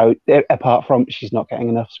 Apart from she's not getting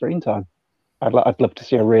enough screen time. I'd love to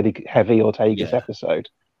see a really heavy Ortegas episode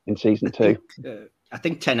in season 2. I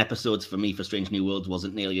think 10 episodes for me for Strange New Worlds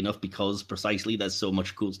wasn't nearly enough, because precisely there's so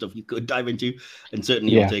much cool stuff you could dive into. And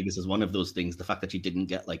certainly Ortegas is one of those things. The fact that she didn't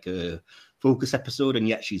get like a focus episode, and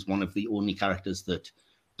yet she's one of the only characters that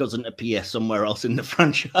doesn't appear somewhere else in the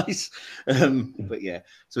franchise. But yeah.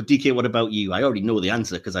 So DK, what about you? I already know the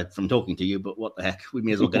answer because from talking to you, but what the heck? We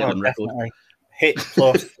may as well get it on record. Hit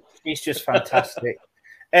plus. She's just fantastic.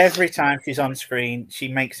 Every time she's on screen, she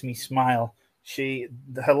makes me smile.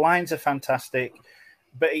 Her lines are fantastic,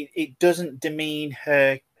 but it doesn't demean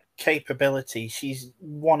her capability. She's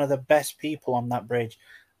one of the best people on that bridge,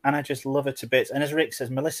 and I just love her to bits. And as Rick says,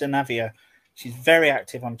 Melissa Navia, she's very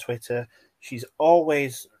active on Twitter. She's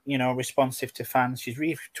always, responsive to fans. She's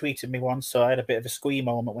retweeted me once, so I had a bit of a squee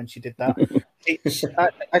moment when she did that.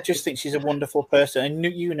 I just think she's a wonderful person, and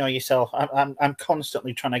you know yourself. I'm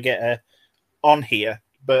constantly trying to get her on here.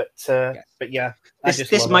 But yeah,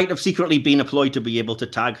 this might have secretly been a ploy to be able to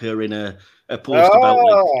tag her in a post about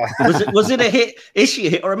like, was it a hit? Is she a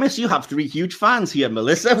hit or a miss? You have 3 huge fans here,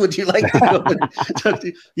 Melissa. Would you like to go and talk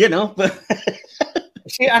to, but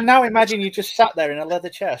see, and now imagine you just sat there in a leather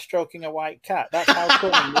chair stroking a white cat. That's how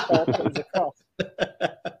cool the comes across.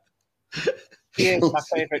 She is my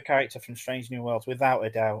favourite character from Strange New Worlds, without a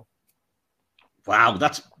doubt. Wow,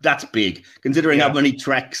 that's big, considering how many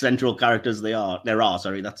Trek central characters there are.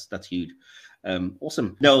 Sorry, that's huge.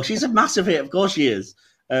 Awesome. No, she's a massive hit. Of course she is.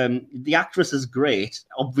 The actress is great,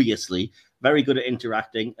 obviously, very good at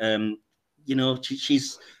interacting.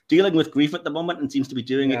 She's dealing with grief at the moment and seems to be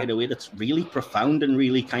doing it in a way that's really profound and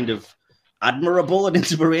really kind of admirable and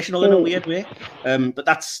inspirational in a weird way. But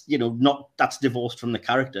that's, that's divorced from the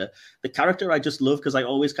character. The character I just love because I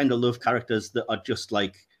always kind of love characters that are just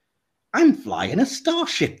like, I'm flying a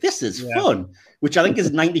starship. This is fun, which I think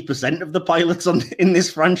is 90% of the pilots in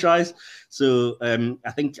this franchise. So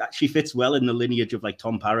I think she fits well in the lineage of like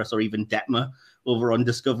Tom Paris or even Detmer over on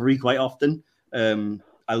Discovery quite often.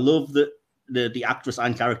 I love that the actress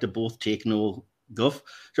and character both take no guff,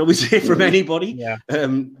 shall we say, from anybody. Yeah.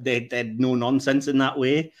 They're no nonsense in that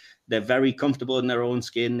way. They're very comfortable in their own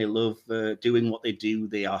skin. They love doing what they do.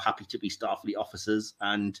 They are happy to be Starfleet officers,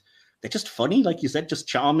 and they're just funny, like you said, just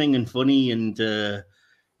charming and funny, and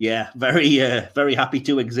very very happy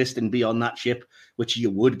to exist and be on that ship, which you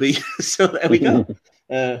would be. So there we go.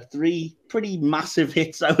 3 pretty massive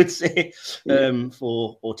hits, I would say,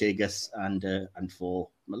 for Ortegas and for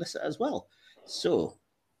Melissa as well. So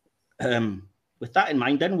with that in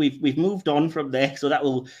mind, then we've moved on from there. So that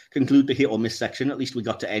will conclude the hit or miss section. At least we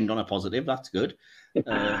got to end on a positive. That's good.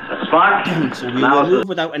 That's fine. So we will move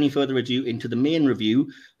without any further ado into the main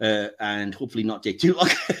review, and hopefully not take too long.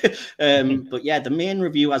 But yeah, the main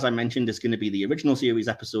review, as I mentioned, is going to be the original series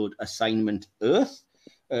episode Assignment Earth.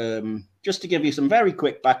 Just to give you some very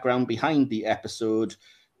quick background behind the episode,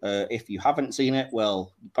 if you haven't seen it,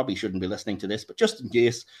 well, you probably shouldn't be listening to this, but just in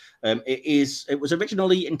case, it was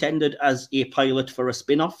originally intended as a pilot for a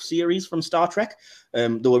spin-off series from Star Trek,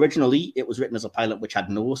 though originally it was written as a pilot which had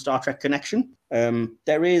no Star Trek connection.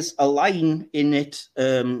 There is a line in it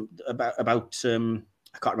about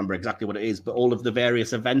I can't remember exactly what it is, but all of the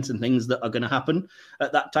various events and things that are going to happen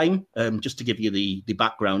at that time. Just to give you the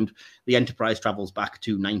background, the Enterprise travels back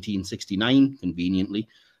to 1969, conveniently.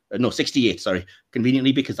 No, 68, sorry.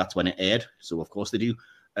 Conveniently, because that's when it aired. So, of course, they do.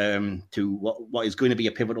 To what is going to be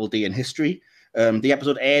a pivotal day in history. The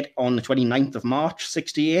episode aired on the 29th of March,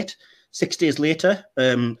 68. 6 days later,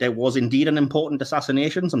 there was indeed an important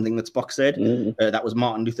assassination, something that Spock said. That was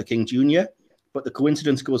Martin Luther King Jr., but the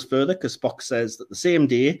coincidence goes further because Spock says that the same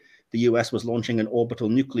day, the US was launching an orbital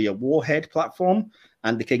nuclear warhead platform,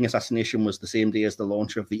 and the King assassination was the same day as the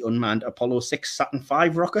launch of the unmanned Apollo 6 Saturn V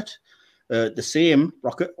rocket. The same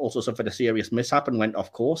rocket also suffered a serious mishap and went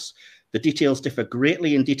off course. The details differ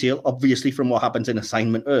greatly in detail, obviously, from what happens in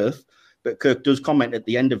Assignment Earth, but Kirk does comment at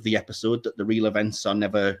the end of the episode that the real events are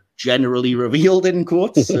never generally revealed, in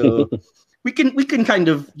quotes, so... We can kind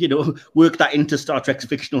of, work that into Star Trek's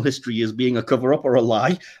fictional history as being a cover-up or a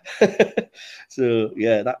lie. So,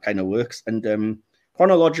 yeah, that kind of works. And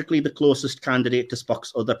chronologically, the closest candidate to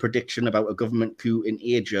Spock's other prediction about a government coup in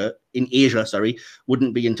Asia,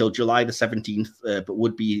 wouldn't be until July the 17th, but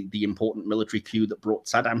would be the important military coup that brought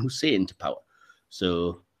Saddam Hussein to power.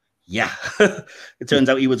 So, yeah, it turns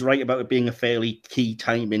out he was right about it being a fairly key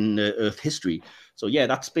time in Earth history. So, yeah,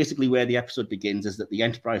 that's basically where the episode begins, is that the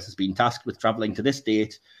Enterprise has been tasked with traveling to this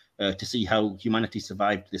date to see how humanity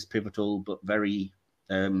survived this pivotal but very,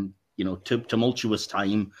 tumultuous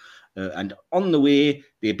time. And on the way,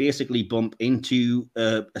 they basically bump into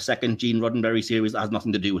a second Gene Roddenberry series that has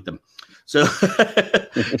nothing to do with them. So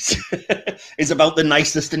it's about the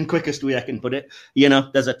nicest and quickest way I can put it.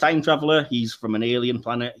 There's a time traveler. He's from an alien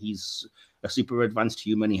planet. He's a super advanced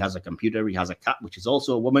human. He has a computer. He has a cat, which is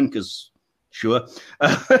also a woman, because... Sure.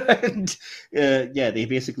 And they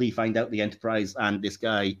basically find out the Enterprise and this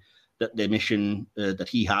guy that their mission that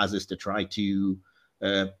he has is to try to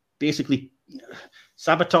basically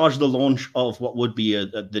sabotage the launch of what would be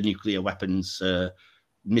the nuclear weapons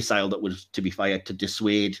missile that was to be fired to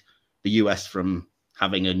dissuade the US from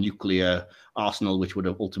having a nuclear arsenal, which would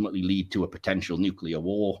ultimately lead to a potential nuclear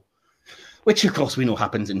war, which, of course, we know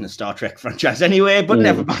happens in the Star Trek franchise anyway, but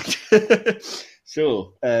never mind.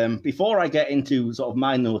 So, before I get into sort of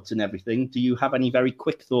my notes and everything, do you have any very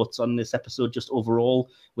quick thoughts on this episode, just overall,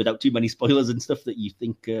 without too many spoilers and stuff that you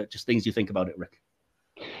think, just things you think about it, Rick?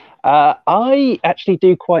 I actually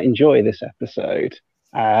do quite enjoy this episode.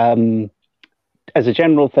 As a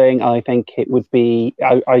general thing, I think it would be...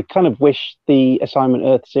 I kind of wish the Assignment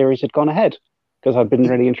Earth series had gone ahead, because I've been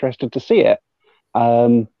really interested to see it.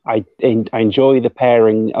 I enjoy the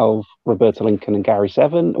pairing of Roberta Lincoln and Gary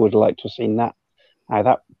Seven. I would like to have seen that, how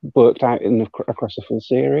that worked out across the full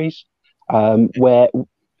series. Where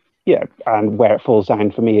it falls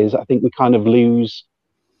down for me is I think we kind of lose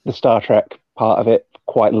the Star Trek part of it,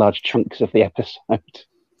 quite large chunks of the episode.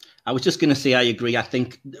 I was just going to say I agree. I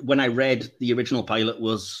think when I read the original pilot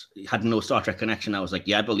had no Star Trek connection, I was like,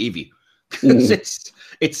 yeah, I believe you. Because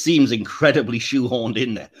it seems incredibly shoehorned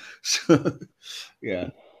in there. So,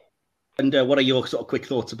 yeah. And what are your sort of quick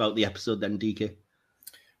thoughts about the episode then, DK?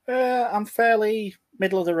 I'm fairly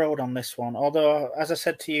middle of the road on this one. Although, as I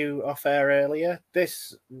said to you off air earlier,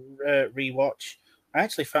 this rewatch, I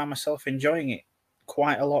actually found myself enjoying it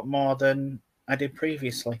quite a lot more than I did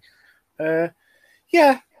previously.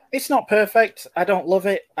 Yeah, it's not perfect. I don't love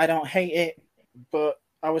it. I don't hate it. But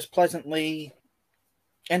I was pleasantly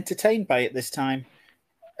entertained by it this time.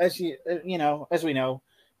 As we know,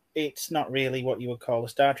 it's not really what you would call a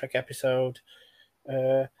Star Trek episode.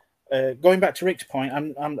 Going back to Rick's point,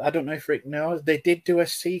 I don't know if Rick knows, they did do a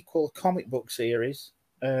sequel comic book series.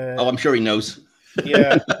 I'm sure he knows.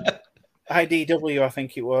 Yeah. IDW, I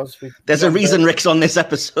think it was. There's a reason Rick's on this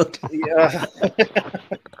episode. Yeah.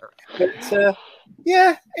 But,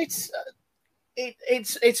 yeah, it's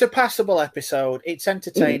a passable episode. It's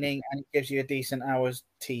entertaining and it gives you a decent hour's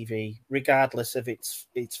TV, regardless of its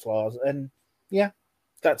flaws. And yeah,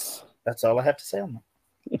 that's all I have to say on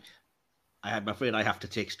that. I'm afraid I have to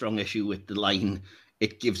take strong issue with the line,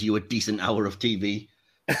 "It gives you a decent hour of TV."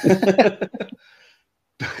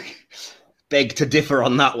 Beg to differ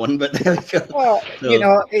on that one, but there we go. Well,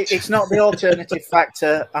 so, it's not the alternative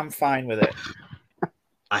factor. I'm fine with it.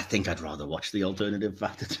 I think I'd rather watch the alternative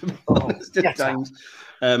factor, to be honest, at times.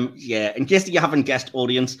 Yeah, in case you haven't guessed,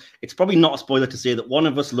 audience, it's probably not a spoiler to say that one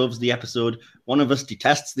of us loves the episode, one of us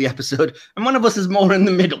detests the episode, and one of us is more in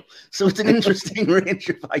the middle. So it's an interesting range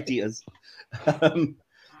of ideas.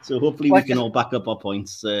 So hopefully we can all back up our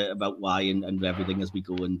points about why and everything as we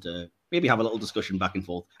go and maybe have a little discussion back and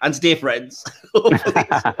forth and stay friends.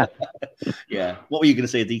 Yeah. What were you going to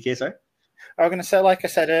say, DK, sir? I was going to say, like I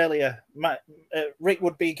said earlier, Rick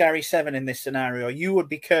would be Gary Seven in this scenario. You would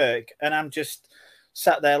be Kirk, and I'm just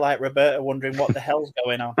sat there like Roberta wondering what the hell's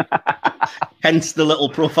going on. Hence the little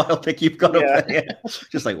profile pic you've got up there.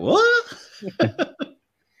 Just like, what?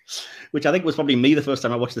 Which I think was probably me the first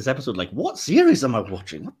time I watched this episode. Like, what series am I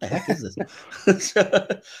watching? What the heck is this? So,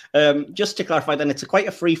 just to clarify, then, it's quite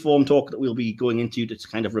a free-form talk that we'll be going into to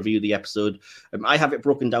kind of review the episode. I have it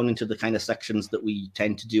broken down into the kind of sections that we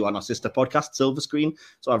tend to do on our sister podcast, Silver Screen.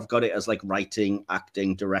 So I've got it as like writing,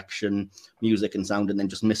 acting, direction, music and sound, and then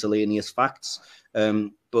just miscellaneous facts.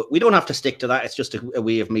 But we don't have to stick to that. It's just a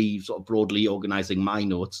way of me sort of broadly organizing my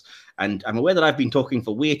notes. And I'm aware that I've been talking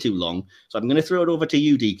for way too long. So I'm going to throw it over to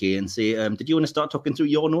you, DK, and say, did you want to start talking through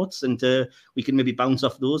your notes? And we can maybe bounce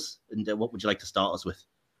off those. And what would you like to start us with?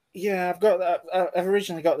 Yeah, I've got that. I've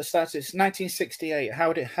originally got the stats. It's 1968,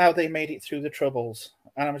 how they made it through the Troubles.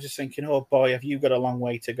 And I was just thinking, oh boy, have you got a long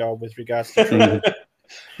way to go with regards to Trouble.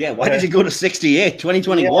 Yeah, why did you go to 68?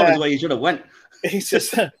 2021 is where you should have went. It's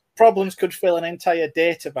just... problems could fill an entire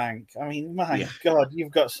data bank. I mean, my God,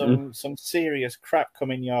 you've got some serious crap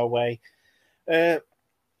coming your way. I've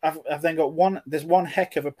then got one. There's one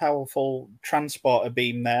heck of a powerful transporter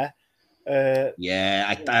beam there. I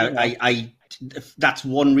that's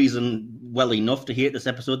one reason well enough to hate this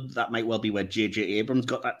episode. That might well be where J.J. Abrams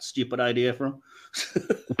got that stupid idea from.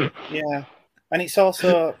 Yeah, and it's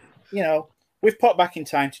also, we've popped back in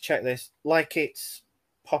time to check this, like it's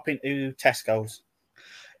popping to Tesco's.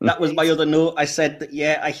 That was my other note. I said that,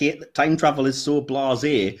 I hate that time travel is so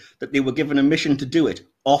blasé that they were given a mission to do it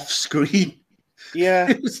off screen. Yeah.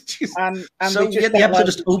 It was just, and so the episode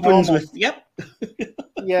just opens with,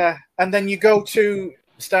 Yeah. And then you go to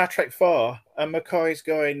Star Trek 4 and McCoy's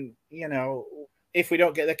going, if we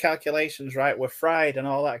don't get the calculations right, we're fried and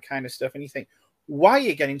all that kind of stuff. And you think, why are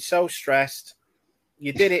you getting so stressed?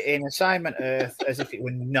 You did it in Assignment Earth as if it were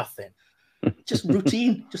nothing. Just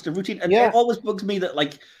routine, just a routine. And it always bugs me that,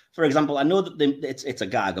 like, for example, I know that it's a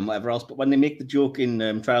gag and whatever else, but when they make the joke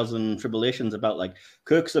in Trials and Tribulations about, like,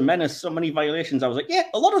 Kirk's a menace, so many violations, I was like,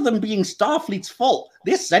 a lot of them being Starfleet's fault.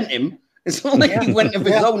 They sent him. It's not like he went of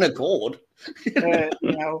his own accord.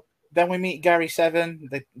 Then we meet Gary Seven.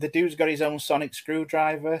 The dude's got his own sonic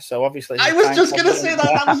screwdriver, so obviously... I was just going to say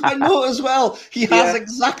that was my note as well. He has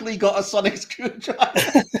exactly got a sonic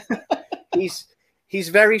screwdriver. He's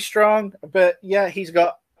very strong, but he's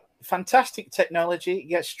got fantastic technology.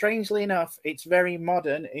 Yet, strangely enough, it's very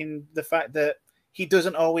modern in the fact that he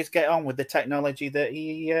doesn't always get on with the technology that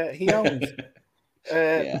he owns.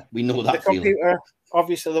 We know that. The computer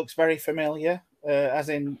obviously looks very familiar, as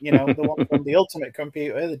in the one from the Ultimate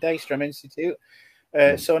Computer, the Daystrom Institute.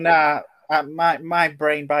 So now, my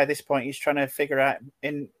brain by this point is trying to figure out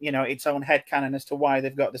in its own headcanon as to why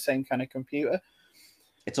they've got the same kind of computer.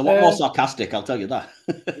 It's a lot more sarcastic, I'll tell you that.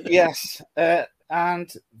 Yes,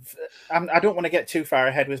 and I don't want to get too far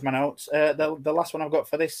ahead with my notes. The last one I've got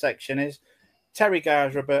for this section is Terry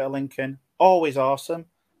Garr's Roberta Lincoln, always awesome,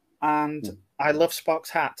 and I love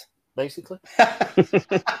Spock's hat. basically.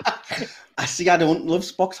 I see. I don't love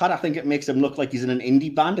Spock's hat. I think it makes him look like he's in an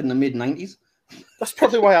indie band in the mid-90s. That's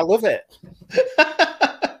probably why I love it.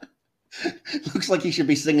 Looks like he should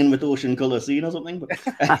be singing with Ocean Colour Scene or something. But...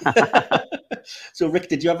 So, Rick,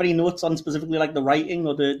 did you have any notes on specifically like the writing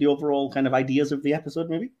or the overall kind of ideas of the episode,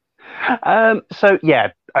 maybe? So yeah,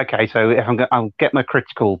 okay. So if I'll get my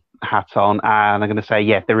critical hat on, and I'm going to say,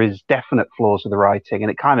 yeah, there is definite flaws with the writing,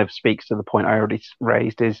 and it kind of speaks to the point I already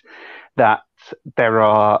raised, is that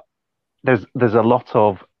there's a lot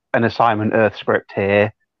of an Assignment Earth script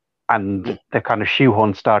here, and they've kind of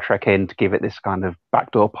shoehorned Star Trek in to give it this kind of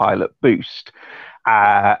backdoor pilot boost.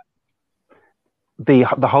 The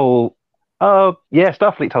whole, oh yeah,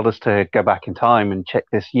 Starfleet told us to go back in time and check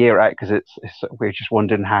this year out because we're just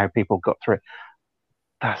wondering how people got through it.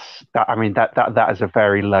 That is a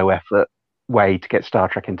very low effort way to get Star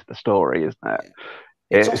Trek into the story, isn't it?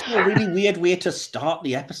 It's also a really weird way to start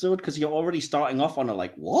the episode because you're already starting off on a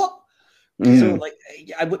like, what? So like,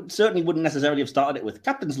 I certainly wouldn't necessarily have started it with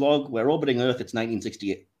Captain's log. We're orbiting Earth. It's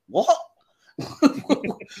 1968. What?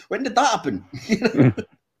 When did that happen?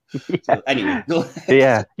 So anyway,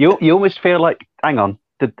 yeah, you almost feel like, hang on,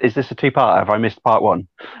 is this a two-part? Have I missed part one?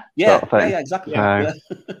 Yeah, sort of thing. yeah, exactly. So,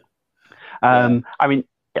 I mean,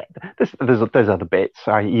 yeah, there's other bits.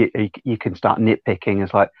 You can start nitpicking.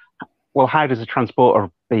 It's like, well, how does a transporter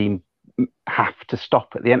beam have to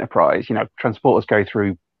stop at the Enterprise? You know, transporters go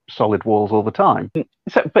through solid walls all the time.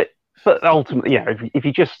 So, but ultimately, yeah, if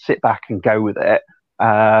you just sit back and go with it,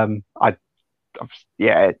 once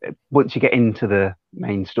you get into the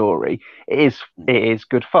main story, it is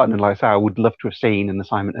good fun. And like I say, I would love to have seen an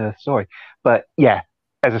Assignment Earth story. But yeah,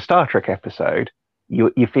 as a Star Trek episode,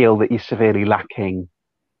 you feel that you're severely lacking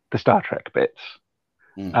the Star Trek bits.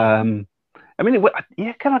 I mean,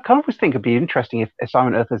 I kind of always think it'd be interesting if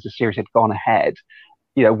Assignment Earth as a series had gone ahead.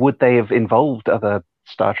 You know, would they have involved other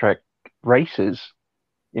Star Trek races?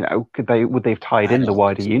 You know, would they have tied in the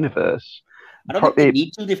wider universe? I don't think they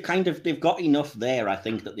need to. They've got enough there, I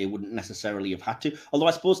think, that they wouldn't necessarily have had to. Although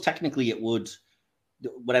I suppose technically it would,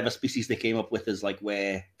 whatever species they came up with is like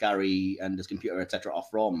where Gary and his computer, etc., are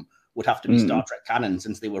from, would have to be Star Trek canon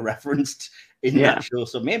since they were referenced in that show.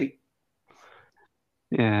 So maybe.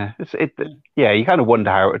 Yeah, you kind of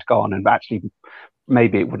wonder how it had gone, and actually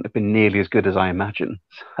maybe it wouldn't have been nearly as good as I imagine.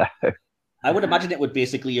 So. I would imagine it would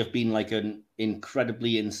basically have been like an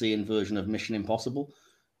incredibly insane version of Mission Impossible.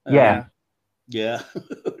 Yeah.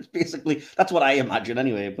 Basically, that's what I imagine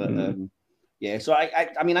anyway. But yeah, so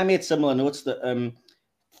I mean, I made similar notes that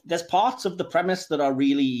there's parts of the premise that are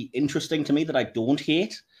really interesting to me that I don't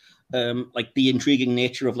hate. Like the intriguing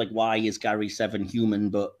nature of like, why is Gary 7 human,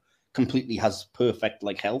 but completely has perfect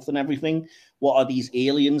like health and everything? What are these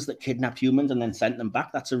aliens that kidnapped humans and then sent them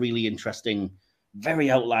back? That's a really interesting, very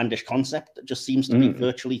outlandish concept that just seems to be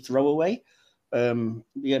virtually throwaway.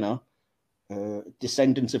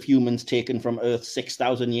 Descendants of humans taken from Earth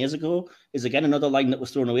 6,000 years ago is again another line that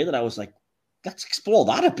was thrown away that I was like, let's explore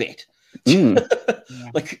that a bit.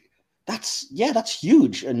 Like that's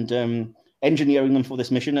huge. And engineering them for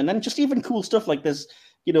this mission, and then just even cool stuff like this.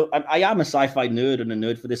 You know, I am a sci-fi nerd and a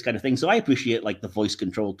nerd for this kind of thing, so I appreciate like the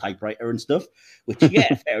voice-controlled typewriter and stuff, which,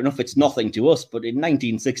 yeah, fair enough, it's nothing to us, but in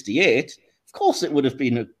 1968, of course it would have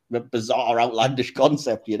been a bizarre, outlandish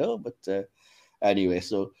concept, you know, but anyway,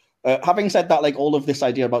 so having said that, like all of this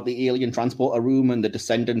idea about the alien transporter room and the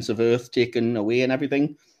descendants of Earth taken away and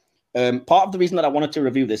everything, part of the reason that I wanted to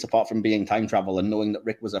review this, apart from being time travel and knowing that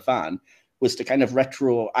Rick was a fan, was to kind of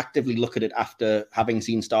retroactively look at it after having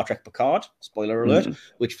seen Star Trek Picard, spoiler alert,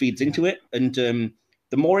 which feeds into it. And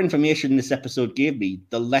the more information this episode gave me,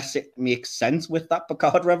 the less it makes sense with that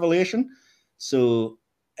Picard revelation. So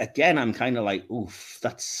again, I'm kind of like, oof,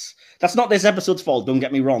 that's not this episode's fault, don't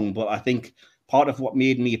get me wrong, but I think part of what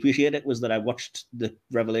made me appreciate it was that I watched the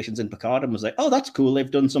revelations in Picard and was like, oh, that's cool, they've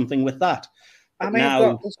done something with that. But I may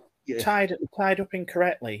have got this tied up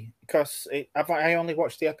incorrectly, because I only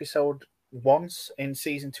watched the episode once in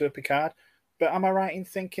season 2 of Picard, but am I right in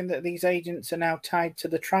thinking that these agents are now tied to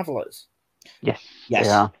the Travelers? Yes. They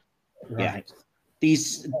are. Right. Yeah.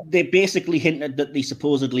 They basically hinted that the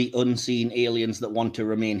supposedly unseen aliens that want to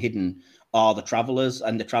remain hidden are the Travelers,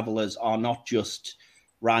 and the Travelers are not just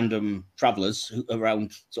random travelers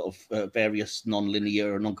around sort of various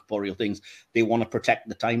non-linear or non-corporeal things. They want to protect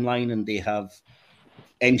the timeline, and they have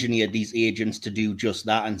engineered these agents to do just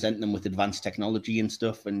that and sent them with advanced technology and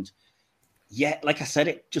stuff. And yeah, like I said,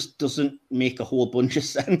 it just doesn't make a whole bunch of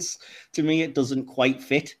sense to me. It doesn't quite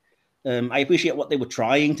fit. I appreciate what they were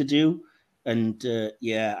trying to do, and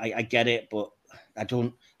I get it, but I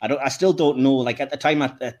I still don't know. Like at the time, I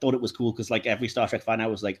thought it was cool because like every Star Trek fan, I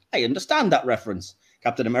was like, I understand that reference,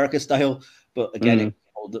 Captain America style. But again,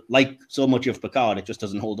 like so much of Picard, it just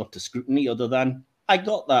doesn't hold up to scrutiny. Other than I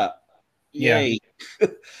got that, yay,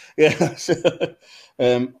 yeah. So,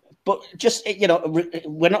 but just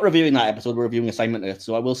we're not reviewing that episode. We're reviewing Assignment Earth.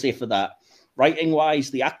 So I will say for that, writing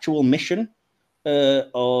wise, the actual mission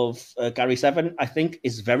of Gary Seven, I think,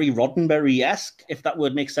 is very Roddenberry-esque, if that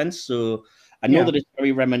word makes sense. So I know that it's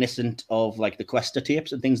very reminiscent of like the Questa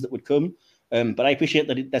tapes and things that would come. But I appreciate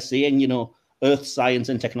that they're saying, Earth science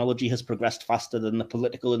and technology has progressed faster than the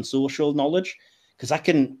political and social knowledge, because I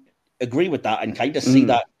can agree with that and kind of see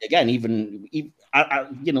that again, even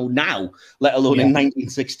now, let alone in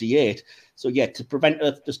 1968. So yeah, to prevent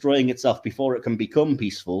Earth destroying itself before it can become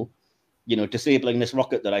peaceful, disabling this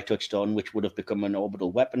rocket that I touched on, which would have become an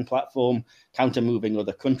orbital weapon platform, counter-moving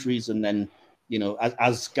other countries, and then,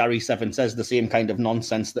 as Gary Seven says, the same kind of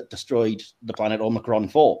nonsense that destroyed the planet Omicron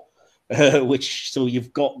 4, so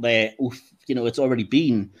you've got there, it's already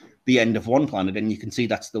been the end of one planet, and you can see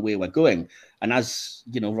that's the way we're going. And as,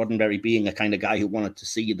 Roddenberry being a kind of guy who wanted to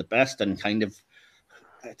see the best and kind of,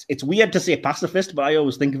 it's weird to say pacifist, but I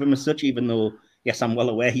always think of him as such, even though, yes, I'm well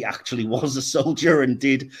aware he actually was a soldier and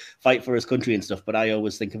did fight for his country and stuff, but I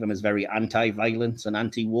always think of him as very anti-violence and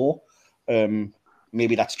anti-war.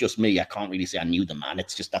 Maybe that's just me. I can't really say I knew the man.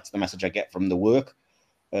 It's just that's the message I get from the work.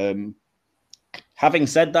 Having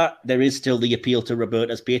said that, there is still the appeal to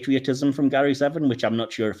Roberta's patriotism from Gary Seven, which I'm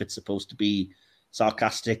not sure if it's supposed to be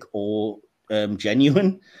sarcastic or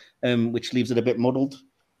genuine, which leaves it a bit muddled.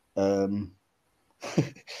 I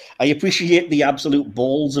appreciate the absolute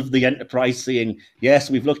balls of the Enterprise saying, yes,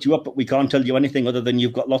 we've looked you up, but we can't tell you anything other than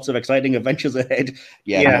you've got lots of exciting adventures ahead.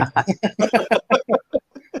 Yeah.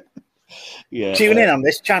 Tune in on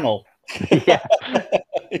this channel. Yeah.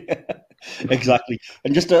 Exactly.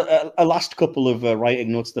 And just a last couple of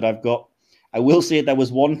writing notes that I've got. I will say there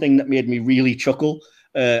was one thing that made me really chuckle.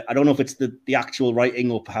 I don't know if it's the actual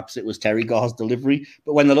writing or perhaps it was Terry Garr's delivery,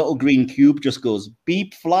 but when the little green cube just goes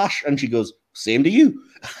beep flash and she goes, same to you.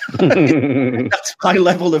 That's my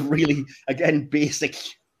level of really, again, basic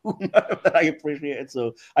humor that I appreciated.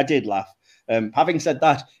 So I did laugh. Having said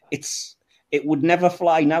that, it would never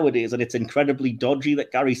fly nowadays, and it's incredibly dodgy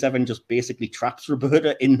that Gary Seven just basically traps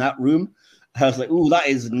Roberta in that room. I was like, ooh, that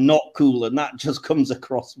is not cool, and that just comes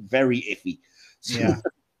across very iffy. So, yeah.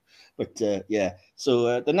 But yeah,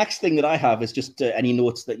 so the next thing that I have is just any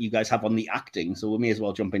notes that you guys have on the acting. So we may as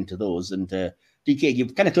well jump into those. And DK,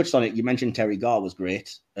 you've kind of touched on it. You mentioned Terry Garr was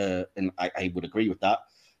great, and I would agree with that.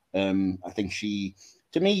 I think she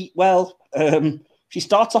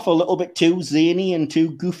starts off a little bit too zany and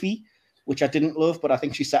too goofy, which I didn't love, but I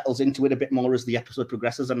think she settles into it a bit more as the episode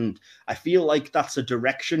progresses. And I feel like that's a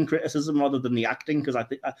direction criticism rather than the acting, because I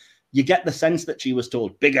think you get the sense that she was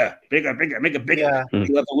told bigger, make it bigger,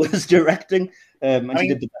 whoever was directing. And she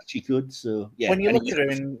did the best she could. So, yeah. When you look at her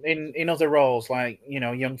in other roles, like,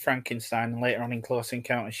 Young Frankenstein and later on in Close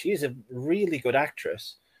Encounters, she's a really good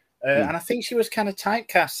actress. And I think she was kind of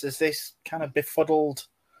typecast as this kind of befuddled,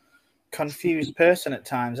 confused person at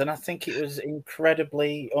times, and I think it was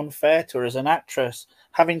incredibly unfair to her as an actress.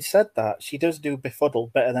 Having said that, she does do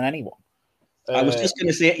befuddled better than anyone. I was just going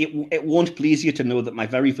to say, it won't please you to know that my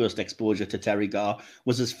very first exposure to Terry Garr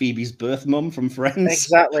was as Phoebe's birth mum from Friends.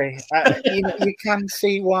 Exactly. You can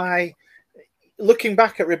see why, looking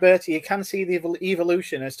back at Roberta, you can see the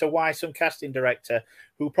evolution as to why some casting director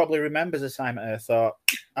who probably remembers Assignment Earth thought,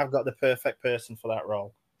 I've got the perfect person for that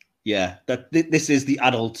role. Yeah, that this is the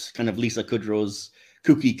adult kind of Lisa Kudrow's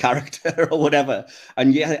kooky character or whatever.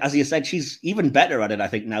 And yeah, as you said, she's even better at it, I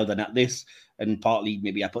think, now than at this. And partly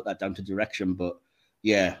maybe I put that down to direction, but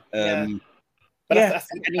yeah. But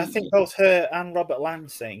I think both her and Robert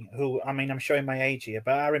Lansing, who, I mean, I'm showing my age here,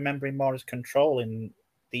 but I remember him more as Control in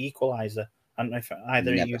The Equalizer. I don't know if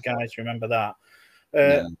either of you guys remember that.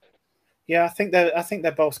 Yeah, I think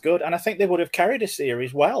they're both good, and I think they would have carried a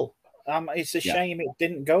series well. It's a shame it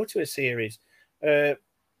didn't go to a series.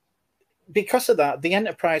 Because of that, the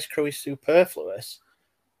Enterprise crew is superfluous.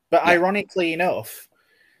 But ironically enough,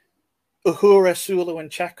 Uhura, Sulu,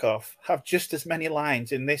 and Chekhov have just as many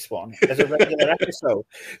lines in this one as a regular episode.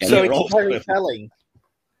 So it's very telling.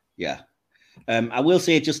 Yeah. I will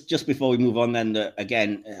say just before we move on then, that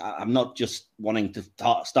again, I'm not just wanting to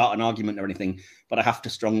start an argument or anything, but I have to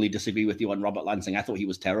strongly disagree with you on Robert Lansing. I thought he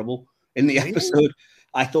was terrible in the episode.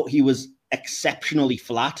 I thought he was exceptionally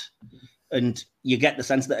flat. And you get the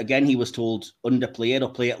sense that, again, he was told underplay it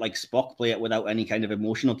or play it like Spock, play it without any kind of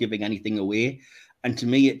emotion or giving anything away. And to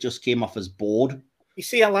me, it just came off as bored. You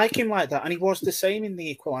see, I like him like that, and he was the same in The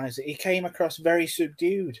Equalizer. He came across very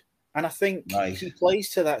subdued, and I think he plays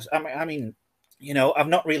to that. I mean, you know, I've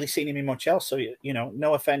not really seen him in much else, so you know,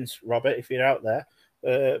 no offense, Robert, if you're out there,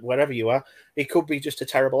 wherever you are, he could be just a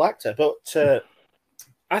terrible actor, but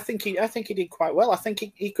I think he did quite well. I think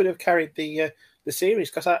he could have carried the series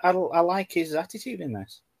because I like his attitude in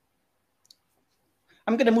this.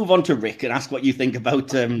 I'm going to move on to Rick and ask what you think about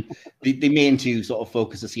the main two sort of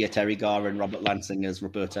focuses here, Terry Garr and Robert Lansing as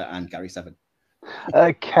Roberta and Gary Seven.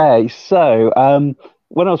 Okay, so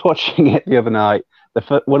when I was watching it the other night,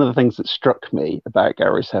 one of the things that struck me about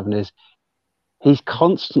Gary Seven is he's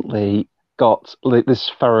constantly got this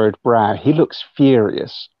furrowed brow. He looks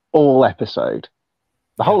furious all episode.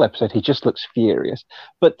 The whole episode, he just looks furious.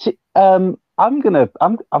 But I'm gonna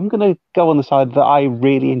go on the side that I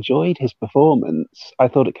really enjoyed his performance. I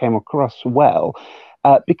thought it came across well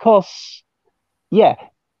because, yeah,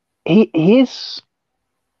 he is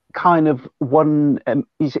kind of one.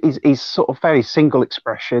 He's sort of very single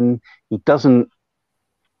expression. He doesn't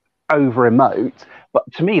over emote. But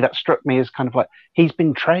to me, that struck me as kind of like he's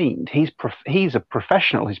been trained. He's a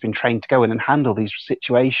professional. He's been trained to go in and handle these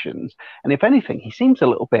situations. And if anything, he seems a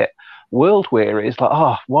little bit world weary. It's like,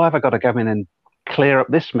 oh, why have I got to go in and clear up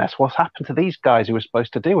this mess? What's happened to these guys who were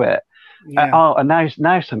supposed to do it? Yeah. And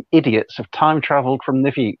now some idiots have time traveled from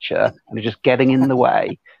the future and are just getting in the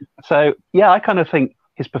way. So yeah, I kind of think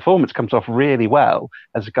his performance comes off really well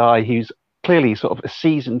as a guy who's clearly sort of a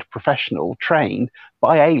seasoned professional trained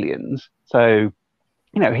by aliens. So,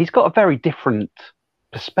 you know, he's got a very different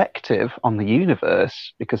perspective on the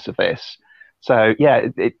universe because of this. So, yeah,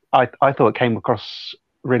 I thought it came across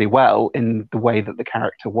really well in the way that the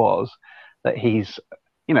character was, that he's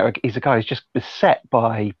a guy who's just beset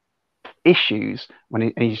by issues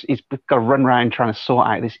when he's got to run around trying to sort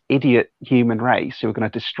out this idiot human race who are going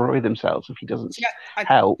to destroy themselves if he doesn't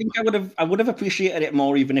help. I think I would have appreciated it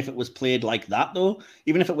more even if it was played like that, though.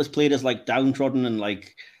 Even if it was played as like downtrodden and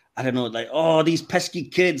like, I don't know, like, oh, these pesky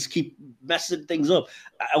kids keep messing things up.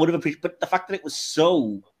 I would have appreciated, but the fact that it was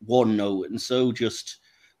so one note and so just,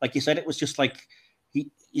 like you said, it was just like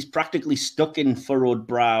he's practically stuck in furrowed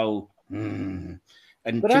brow.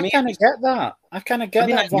 But I kind of get that. I kind of get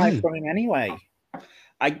that vibe from him anyway.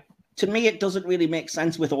 To me, it doesn't really make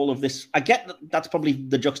sense with all of this. I get that that's probably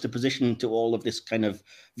the juxtaposition to all of this kind of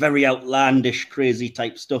very outlandish, crazy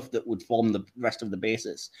type stuff that would form the rest of the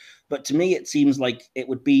basis. But to me, it seems like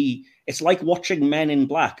it's like watching Men in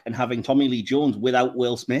Black and having Tommy Lee Jones without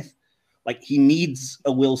Will Smith. Like, he needs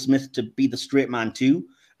a Will Smith to be the straight man too.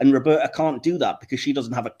 And Roberta can't do that because she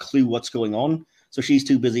doesn't have a clue what's going on. So she's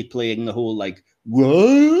too busy playing the whole, like,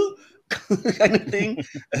 what kind of thing.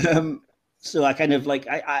 So I kind of like,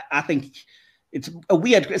 I think it's a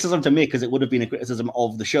weird criticism to make because it would have been a criticism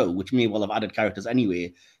of the show, which may well have added characters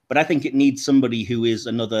anyway. But I think it needs somebody who is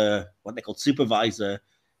another, what they call supervisor,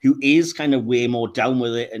 who is kind of way more down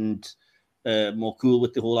with it and more cool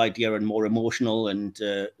with the whole idea and more emotional and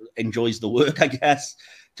enjoys the work, I guess,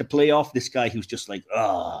 to play off this guy who's just like,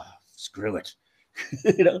 screw it.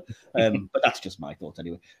 You know, but that's just my thoughts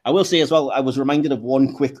anyway. I will say as well, I was reminded of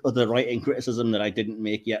one quick other writing criticism that I didn't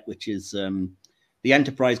make yet, which is the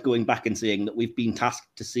Enterprise going back and saying that we've been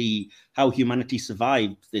tasked to see how humanity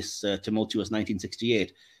survived this tumultuous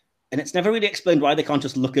 1968, and it's never really explained why they can't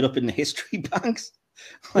just look it up in the history banks.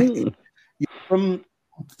 Like, from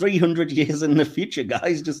 300 years in the future,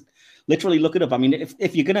 guys, just literally look it up. I mean,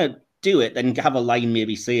 if you're gonna do it, then have a line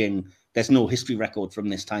maybe saying there's no history record from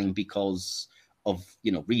this time because of,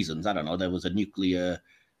 you know, reasons. I don't know, there was a nuclear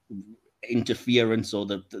interference or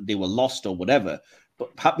that they were lost or whatever.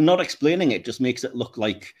 But not explaining it just makes it look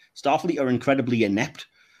like Starfleet are incredibly inept.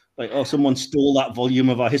 Like, oh, someone stole that volume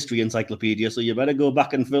of our history encyclopedia, so you better go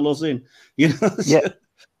back and fill us in. You know?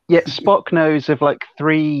 Yeah, Spock knows of like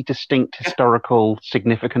 3 distinct historical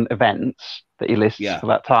significant events that he lists for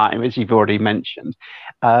that time, as you've already mentioned.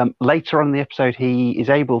 Later on in the episode, he is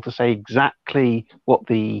able to say exactly what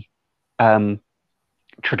the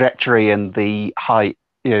trajectory and the height,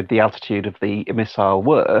 you know, the altitude of the missile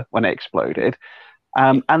were when it exploded.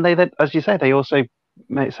 And they then, as you say, they also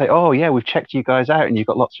may say, oh, yeah, we've checked you guys out and you've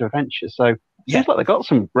got lots of adventures. So it seems like they've got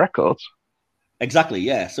some records. Exactly,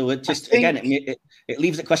 yeah. So it just, again, it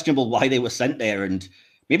leaves it questionable why they were sent there. And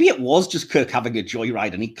maybe it was just Kirk having a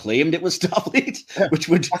joyride and he claimed it was Starfleet, which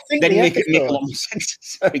would then make it make a lot more sense.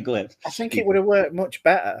 Sorry, go ahead. I think it would have worked much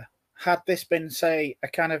better had this been, say, a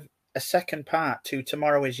kind of a second part to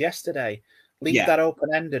Tomorrow is Yesterday. Leave that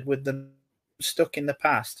open-ended with them stuck in the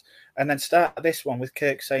past, and then start this one with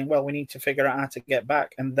Kirk saying, well, we need to figure out how to get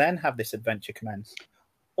back, and then have this adventure commence.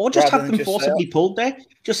 Or just rather have than them forcibly pulled there.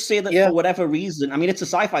 Just say that for whatever reason, I mean, it's a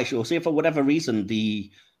sci-fi show. Say for whatever reason, the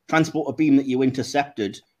transporter beam that you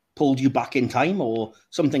intercepted pulled you back in time, or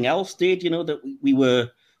something else did. You know, that we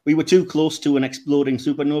were too close to an exploding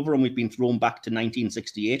supernova and we've been thrown back to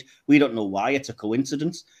 1968. We don't know why. It's a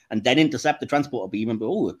coincidence. And then intercept the transporter beam and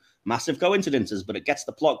go, oh, massive coincidences. But it gets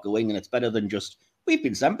the plot going, and it's better than just, we've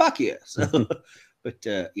been sent back here. So, but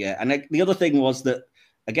yeah. And the other thing was that,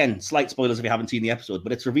 again, slight spoilers if you haven't seen the episode,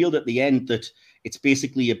 but it's revealed at the end that it's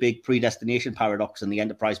basically a big predestination paradox, and the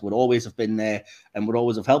Enterprise would always have been there and would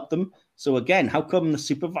always have helped them. So again, how come the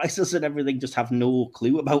supervisors and everything just have no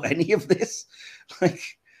clue about any of this? Like,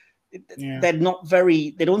 they're not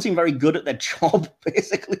very, they don't seem very good at their job,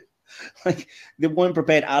 basically. Like, they weren't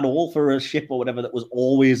prepared at all for a ship or whatever that was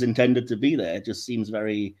always intended to be there. It just seems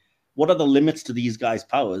very, what are the limits to these guys'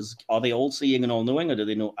 powers? Are they all seeing and all knowing, or do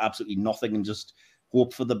they know absolutely nothing and just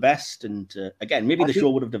hope for the best? And again, maybe the show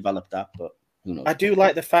would have developed that, but who knows? I do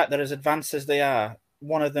like the fact that as advanced as they are,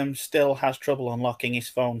 one of them still has trouble unlocking his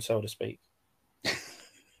phone, so to speak.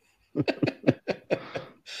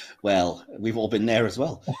 Well, we've all been there as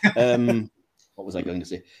well. What was I going to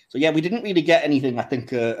say? So yeah, we didn't really get anything, I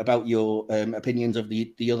think, about your opinions of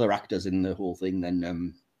the other actors in the whole thing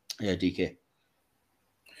then, DK.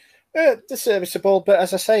 They're serviceable, but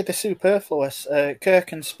as I say, they're superfluous.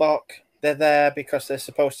 Kirk and Spock, they're there because they're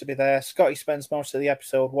supposed to be there. Scotty spends most of the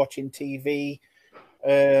episode watching TV.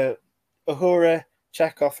 Uhura,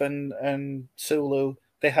 Chekhov, and Sulu,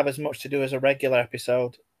 they have as much to do as a regular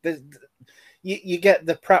episode. You get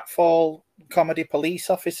the pratfall comedy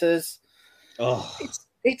police officers. Oh,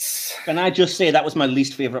 it's. Can I just say that was my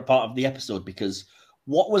least favorite part of the episode, because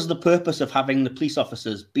what was the purpose of having the police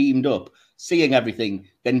officers beamed up, seeing everything,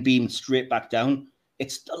 then beamed straight back down?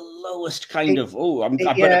 It's the lowest kind of, I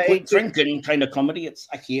better quit drinking kind of comedy.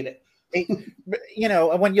 I hate it. You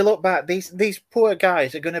know, and when you look back, these poor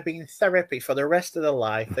guys are going to be in therapy for the rest of their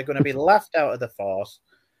life. They're going to be laughed out of the force.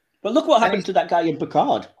 But look what happened to that guy in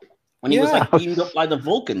Picard when he was like beamed up by the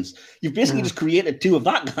Vulcans. You've basically just created two of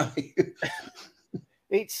that guy.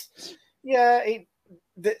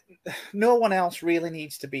 No one else really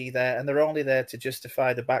needs to be there, and they're only there to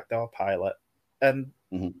justify the backdoor pilot. And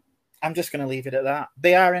I'm just going to leave it at that.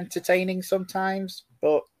 They are entertaining sometimes,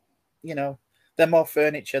 but you know, they're more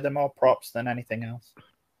furniture, they're more props than anything else.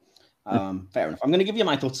 Fair enough. I'm going to give you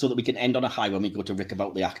my thoughts so that we can end on a high when we go to Rick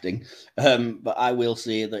about the acting. But I will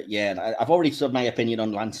say that, I've already said my opinion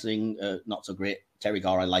on Lansing. Not so great. Terry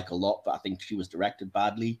Garr I like a lot, but I think she was directed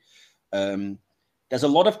badly. There's a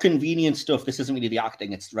lot of convenient stuff. This isn't really the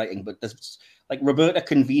acting, it's writing, but there's like Roberta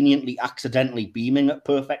conveniently accidentally beaming at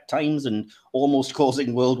perfect times and almost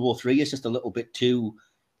causing World War III is just a little bit too,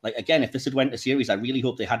 like, again, if this had went to series, I really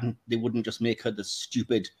hope they wouldn't just make her the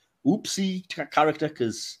stupid oopsie character,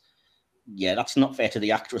 because that's not fair to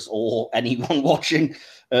the actress or anyone watching.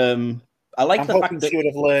 I like the fact that she would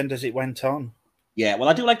have learned as it went on. Yeah, well,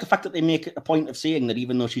 I do like the fact that they make it a point of saying that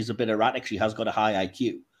even though she's a bit erratic, she has got a high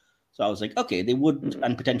IQ. So I was like, okay, they would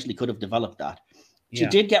and potentially could have developed that. She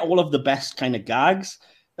did get all of the best kind of gags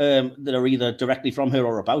that are either directly from her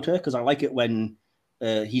or about her, because I like it when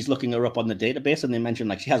he's looking her up on the database and they mention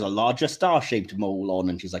like she has a larger star-shaped mole on,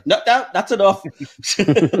 and she's like, no, that's enough.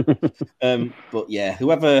 But yeah,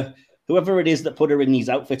 whoever it is that put her in these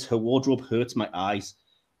outfits, her wardrobe hurts my eyes.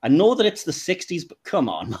 I know that it's the 60s, but come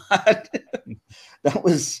on, man.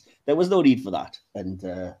 There was no need for that. And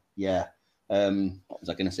what was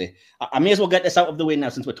I going to say? I may as well get this out of the way now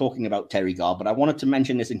since we're talking about Terry Garr, but I wanted to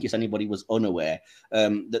mention this in case anybody was unaware,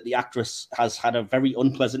 that the actress has had a very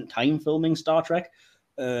unpleasant time filming Star Trek.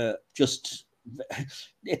 It's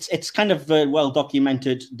kind of well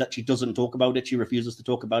documented that she doesn't talk about it. She refuses to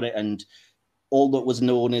talk about it. And all that was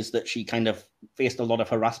known is that she kind of faced a lot of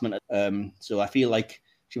harassment. So I feel like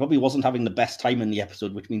she probably wasn't having the best time in the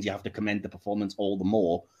episode, which means you have to commend the performance all the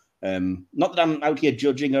more. Not that I'm out here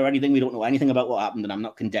judging or anything. We don't know anything about what happened, and I'm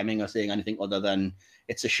not condemning or saying anything other than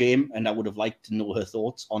it's a shame, and I would have liked to know her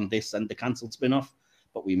thoughts on this and the cancelled spin-off,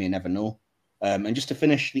 but we may never know. And just to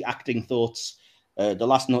finish the acting thoughts, the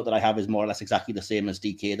last note that I have is more or less exactly the same as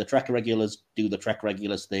DK. The Trek regulars do the Trek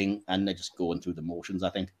regulars thing, and they're just going through the motions,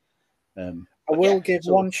 I think. I will give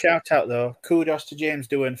one shout out, though. Kudos to James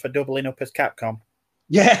Doohan for doubling up as Capcom.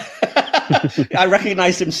 Yeah. I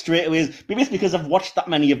recognized him straight away. Maybe it's because I've watched that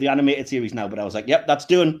many of the animated series now, but I was like, yep, that's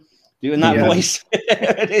doing that voice.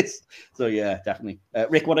 It is. So yeah, definitely.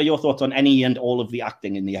 Rick, what are your thoughts on any and all of the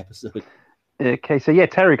acting in the episode? Okay, so yeah,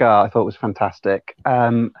 Terry Garr I thought was fantastic.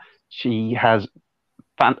 She has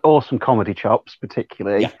awesome comedy chops,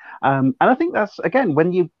 particularly. And I think that's, again,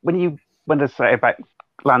 when they say about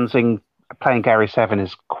Lansing playing Gary Seven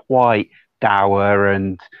is quite dour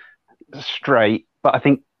and straight, but I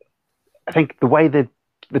think the way the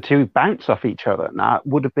two bounce off each other now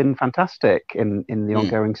would have been fantastic in the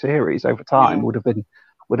ongoing series over time. Would have been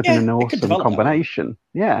an awesome combination.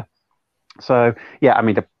 Yeah. So yeah, I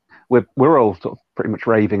mean, we're all sort of pretty much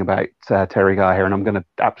raving about Terry Guy here, and I'm going to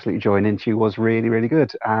absolutely join in. She was really, really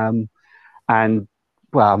good. And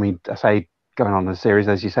well, I mean, I say going on in the series,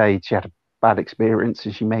 as you say, she had a bad experience,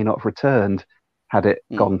 and she may not have returned had it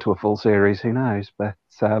gone to a full series. Who knows? But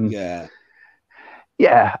the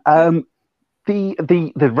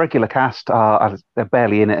regular cast they're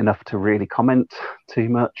barely in it enough to really comment too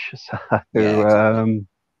much. So, exactly.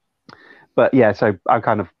 But yeah, so I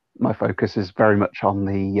kind of my focus is very much on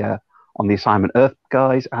the Assignment Earth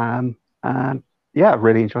guys, and yeah, I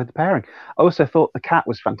really enjoyed the pairing. I also thought the cat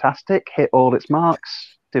was fantastic, hit all its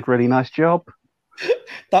marks, did really nice job.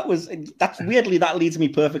 That's weirdly, that leads me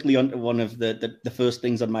perfectly onto one of the first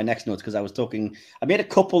things on my next notes, because I made a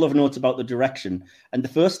couple of notes about the direction, and the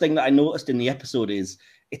first thing that I noticed in the episode is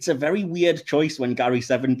it's a very weird choice when Gary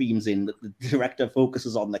Seven beams in that the director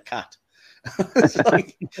focuses on the cat.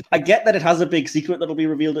 Like, I get that it has a big secret that'll be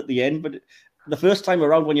revealed at the end, but the first time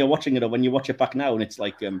around when you're watching it, or when you watch it back now, and it's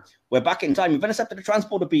like, we're back in time, we've intercepted a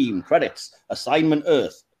transporter beam, credits, Assignment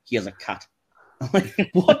Earth, here's a cat. I'm like,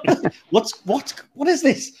 what is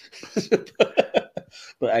this?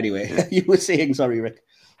 But anyway, you were saying, sorry, Rick.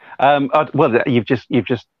 Well, you've just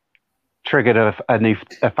triggered a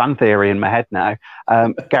fan theory in my head now.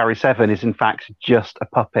 Gary Seven is in fact just a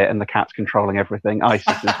puppet, and the cat's controlling everything.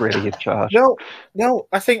 Isis is really in charge. No,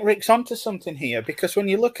 I think Rick's onto something here, because when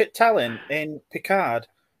you look at Talon in Picard,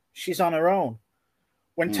 she's on her own.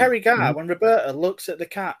 When Terry Guy, when Roberta looks at the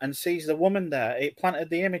cat and sees the woman there, it planted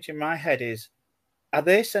the image in my head is, are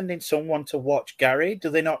they sending someone to watch Gary? Do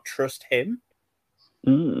they not trust him?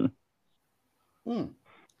 See,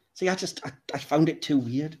 I found it too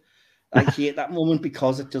weird. I hate that moment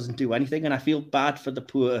because it doesn't do anything, and I feel bad for the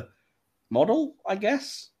poor model, I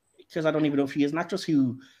guess, because I don't even know if she is an actress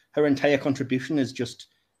who her entire contribution is just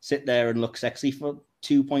sit there and look sexy for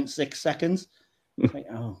 2.6 seconds. Like,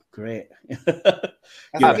 oh, great. I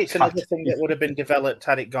think it's another thing that would have been developed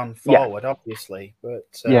had it gone forward, obviously. But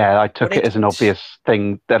I took it as an obvious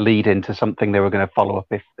thing, the lead into something they were going to follow up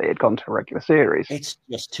if they had gone to a regular series. It's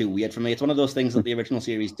just too weird for me. It's one of those things that the original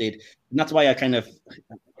series did. And that's why I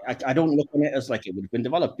don't look on it as like it would have been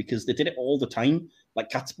developed, because they did it all the time.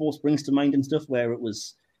 Like Catsport springs to mind and stuff, where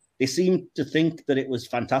they seemed to think that it was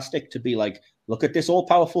fantastic to be like, look at this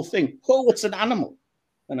all-powerful thing. Oh, it's an animal.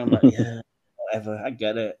 And I'm like, yeah. Whatever, I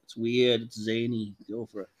get it. It's weird. It's zany. Go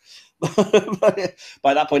for it. But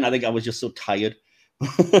by that point, I think I was just so tired.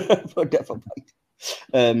 But never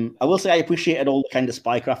mind. I will say I appreciated all the kind of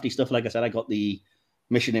spycrafty stuff. Like I said, I got the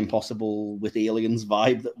Mission Impossible with aliens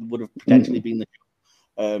vibe that would have potentially been the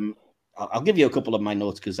show. I'll give you a couple of my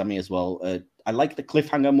notes because I may as well. I like the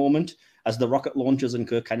cliffhanger moment as the rocket launches and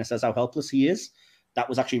Kirk kind of says how helpless he is. That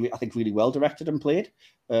was actually, I think, really well directed and played.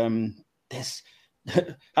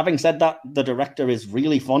 Having said that, the director is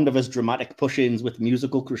really fond of his dramatic push-ins with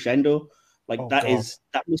musical crescendo. Like that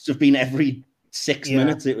must have been every 6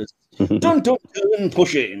 minutes. It was dun dun dun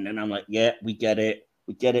push in, and I'm like, yeah, we get it.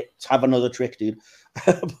 Let's have another trick, dude.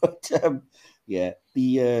 But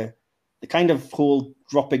the kind of whole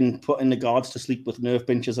putting the guards to sleep with nerve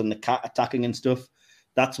pinchers and the cat attacking and stuff.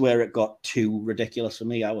 That's where it got too ridiculous for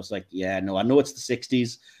me. I was like, yeah, no, I know it's the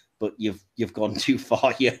 60s. But you've gone too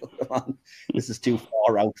far here, man. This is too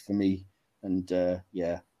far out for me. And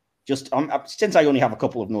just since I only have a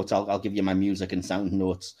couple of notes, I'll give you my music and sound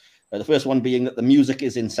notes. The first one being that the music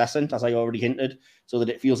is incessant, as I already hinted, so that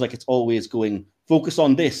it feels like it's always going, focus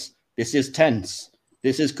on this. This is tense.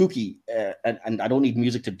 This is kooky. And I don't need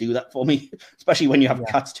music to do that for me, especially when you have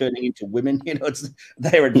cats turning into women. It's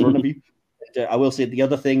there in front of you. I will say the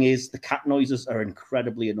other thing is the cat noises are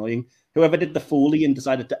incredibly annoying. Whoever did the Foley and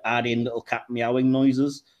decided to add in little cat meowing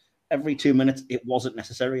noises every 2 minutes, it wasn't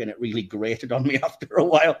necessary, and it really grated on me after a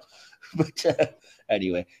while. But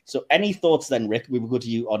anyway, so any thoughts then, Rick? We will go to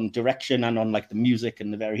you on direction and on like the music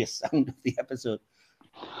and the various sound of the episode.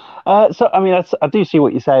 So, I mean, I do see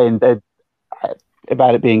what you're saying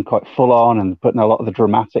about it being quite full on and putting a lot of the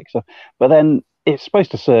dramatic stuff, but then it's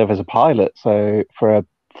supposed to serve as a pilot, so for a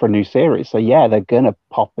new series. So yeah, they're gonna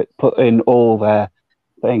put in all their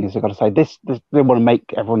things. They've got to say this. They want to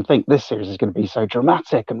make everyone think this series is going to be so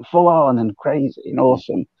dramatic and full on and crazy and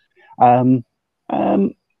awesome.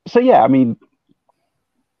 So yeah, I mean,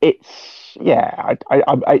 it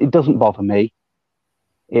doesn't bother me.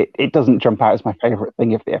 It doesn't jump out as my favorite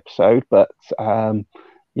thing of the episode, but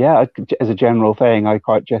as a general thing, I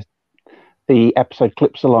quite just the episode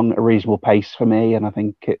clips along at a reasonable pace for me, and I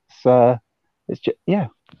think it's just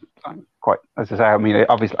I'm quite, as I say, I mean,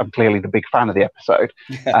 obviously I'm clearly the big fan of the episode.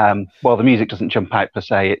 While the music doesn't jump out per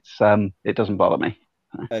se, it doesn't bother me.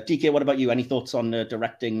 DK, what about you? Any thoughts on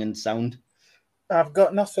directing and sound? I've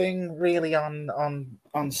got nothing really on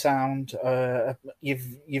sound.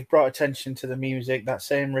 You've brought attention to the music. That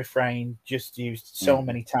same refrain just used so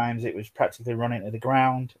many times it was practically running to the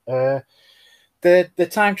ground. The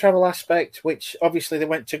time travel aspect, which obviously they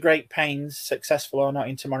went to great pains, successful or not,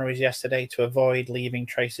 in Tomorrow Is Yesterday to avoid leaving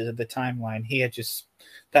traces of the timeline. Here,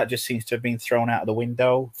 that just seems to have been thrown out of the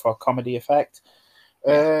window for comedy effect.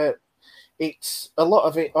 It's a lot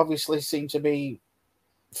of it obviously seemed to be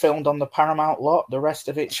filmed on the Paramount lot. The rest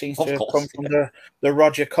of it seems to have come from the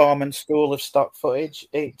Roger Corman school of stock footage.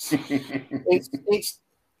 It's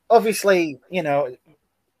obviously, you know,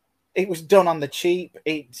 it was done on the cheap.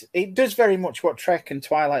 It does very much what Trek and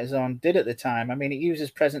Twilight Zone did at the time. I mean, it uses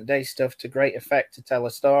present day stuff to great effect to tell a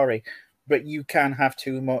story, but you can have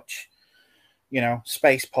too much, you know,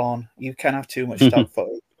 space porn. You can have too much stock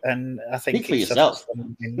footage, and I think Speak for yourself.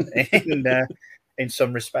 In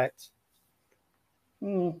some respects.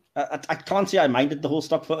 I can't say I minded the whole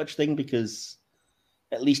stock footage thing, because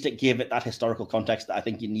at least it gave it that historical context that I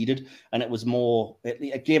think you needed, and it was more.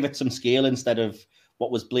 It gave it some scale instead of what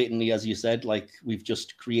was blatantly, as you said, like we've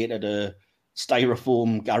just created a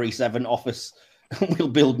styrofoam Gary 7 office. We'll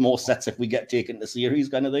build more sets if we get taken to series,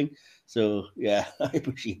 kind of thing. So yeah, I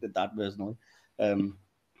appreciated that personally.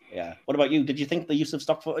 Yeah. What about you? Did you think the use of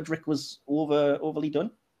stock footage, Rick, was overly done?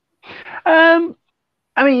 I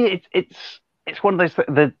mean, it's one of those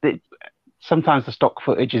sometimes the stock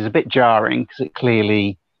footage is a bit jarring because it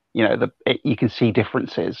clearly, you know, you can see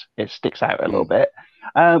differences. It sticks out a little bit.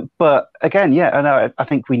 But again, I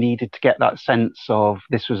think we needed to get that sense of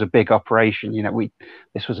this was a big operation. You know,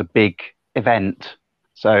 this was a big event.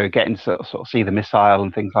 So getting to sort of see the missile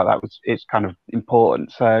and things like that it's kind of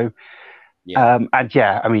important. So,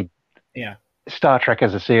 I mean, Star Trek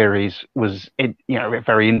as a series was,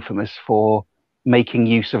 very infamous for making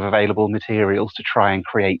use of available materials to try and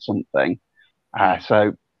create something.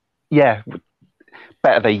 So, yeah,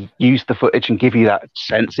 better they use the footage and give you that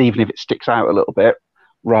sense, even if it sticks out a little bit,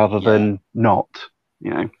 rather than not,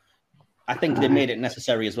 you know. I think they made it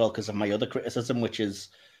necessary as well because of my other criticism, which is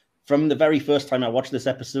from the very first time I watched this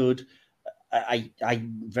episode,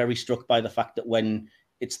 I'm very struck by the fact that when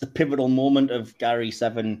it's the pivotal moment of Gary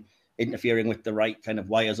 7 interfering with the right kind of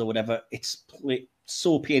wires or whatever, it's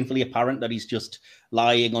so painfully apparent that he's just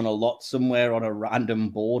lying on a lot somewhere on a random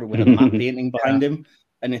board with a map painting behind him.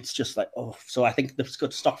 And it's just like, so I think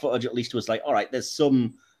the stock footage at least was like, all right, there's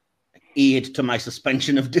some aid to my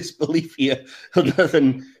suspension of disbelief here, other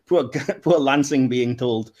than poor Lansing being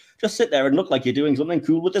told, just sit there and look like you're doing something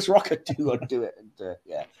cool with this rocket, do it. And,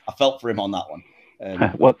 I felt for him on that one.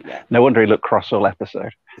 No wonder he looked cross all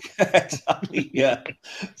episode. Exactly, yeah.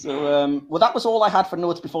 So, that was all I had for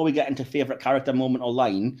notes before we get into favourite character, moment, or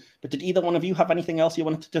line. But did either one of you have anything else you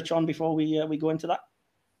wanted to touch on before we go into that?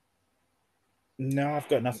 No, I've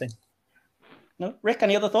got nothing. No, Rick,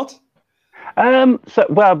 any other thoughts?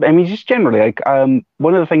 Just generally,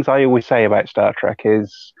 one of the things I always say about Star Trek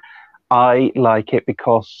is I like it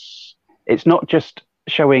because it's not just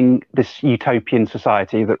showing this utopian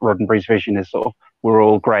society that Roddenberry's vision is sort of, we're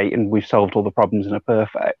all great and we've solved all the problems and are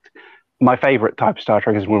perfect. My favorite type of Star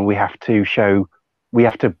Trek is when we have to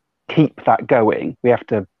keep that going. We have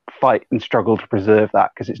to fight and struggle to preserve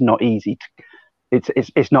that because it's not easy.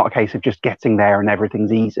 It's not a case of just getting there and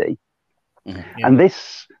everything's easy. Mm-hmm. Yeah. And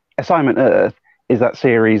this Assignment Earth is that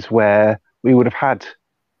series where we would have had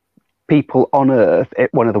people on Earth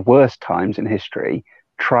at one of the worst times in history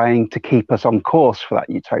trying to keep us on course for that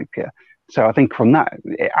utopia. So I think from that,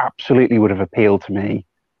 it absolutely would have appealed to me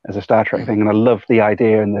as a Star Trek thing. And I love the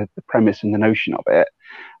idea and the premise and the notion of it.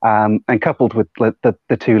 And coupled with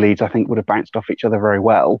the two leads, I think would have bounced off each other very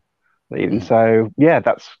well. Even. So, yeah,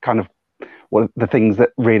 that's kind of one of the things that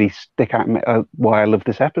really stick out why I love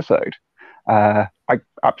this episode. I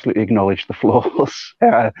absolutely acknowledge the flaws.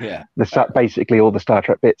 Basically, all the Star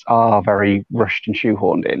Trek bits are very rushed and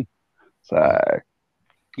shoehorned in. So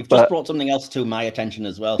you've just brought something else to my attention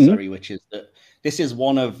as well, sorry, which is that this is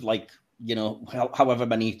one of however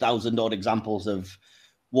many thousand odd examples of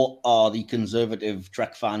what are the conservative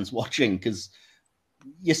Trek fans watching, because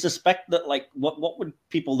you suspect that what would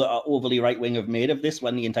people that are overly right wing have made of this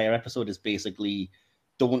when the entire episode is basically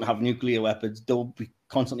don't have nuclear weapons, don't be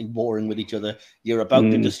constantly warring with each other, you're about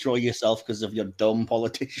to destroy yourself because of your dumb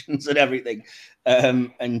politicians and everything.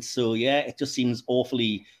 And so, it just seems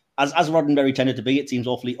awfully, as Roddenberry tended to be, it seems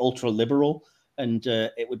awfully ultra-liberal. and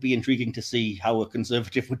it would be intriguing to see how a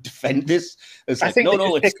Conservative would defend this. It's I like, think no, they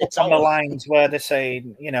no, just pick it's up on the ours. lines where they're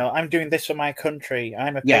saying, I'm doing this for my country,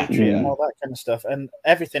 I'm a Yeah. patriot, and all that kind of stuff, and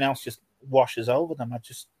everything else just washes over them.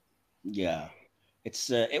 Yeah.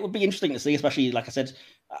 It would be interesting to see, especially, like I said,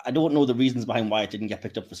 I don't know the reasons behind why it didn't get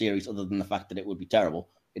picked up for series other than the fact that it would be terrible,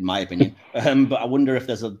 in my opinion. But I wonder if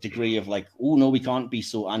there's a degree of like, oh, no, we can't be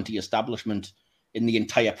so anti-establishment in the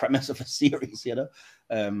entire premise of a series,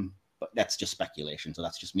 But that's just speculation, so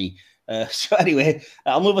that's just me. So anyway,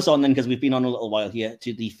 I'll move us on then, because we've been on a little while here,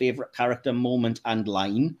 to the favourite character, moment and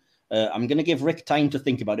line. I'm going to give Rick time to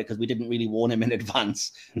think about it because we didn't really warn him in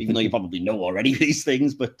advance, even though you probably know already these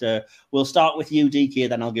things. But we'll start with you, DK,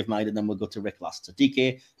 then I'll give mine, and then we'll go to Rick last. So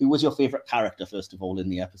DK, who was your favourite character, first of all, in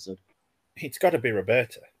the episode? It's got to be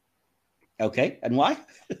Roberta. Okay, and why?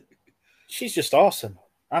 She's just awesome.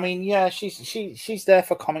 I mean, yeah, she's there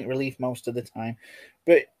for comic relief most of the time,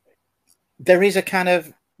 but there is a kind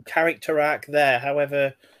of character arc there,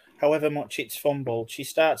 however much it's fumbled. She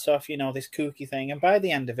starts off, this kooky thing, and by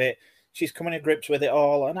the end of it, she's coming to grips with it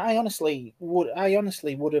all. And I honestly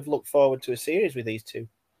would have looked forward to a series with these two.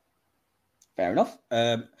 Fair enough.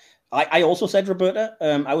 I also said Roberta.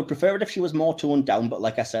 I would prefer it if she was more toned down, but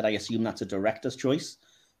like I said, I assume that's a director's choice.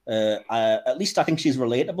 At least I think she's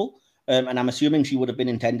relatable, and I'm assuming she would have been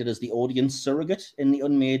intended as the audience surrogate in the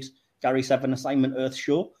unmade Gary 7 Assignment Earth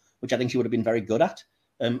show, which I think she would have been very good at.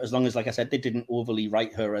 As long as, like I said, they didn't overly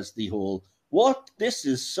write her as the whole, what? This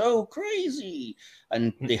is so crazy.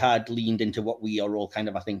 And they had leaned into what we are all kind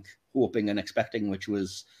of, I think, hoping and expecting, which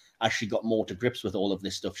was as she got more to grips with all of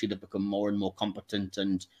this stuff, she'd have become more and more competent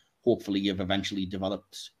and hopefully have eventually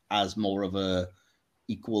developed as more of a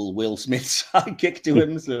equal Will Smith sidekick to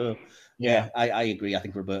him. So, yeah, I agree. I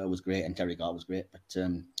think Roberta was great and Terry Garr was great. But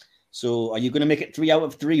so are you going to make it 3 out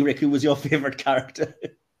of 3, Rick? Who was your favorite character?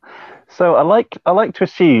 So I like to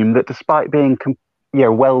assume that despite being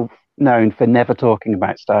well known for never talking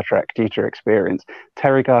about Star Trek due to her experience,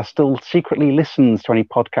 Terry Garr still secretly listens to any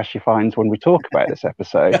podcast she finds when we talk about this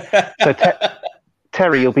episode. So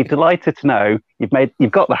Terry, you'll be delighted to know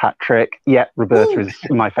you've got the hat trick. Yeah, Roberta is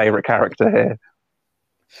my favorite character here.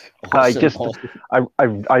 Awesome,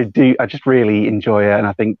 I just really enjoy her, and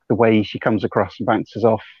I think the way she comes across and bounces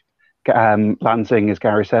off Lansing as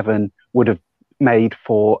Gary 7 would have made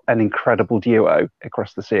for an incredible duo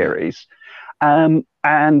across the series. And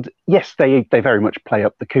yes, they very much play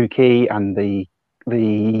up the kooky and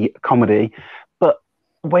the comedy, but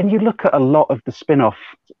when you look at a lot of the spin-off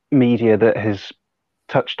media that has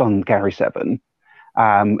touched on Gary 7,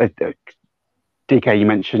 DK, you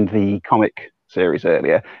mentioned the comic series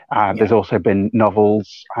earlier. There's also been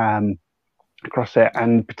novels across it,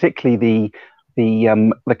 and particularly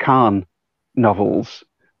the Khan novels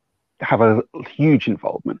have a huge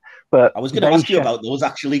involvement. But I was going to ask you about those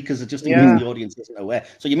actually, because just in case the audience isn't aware.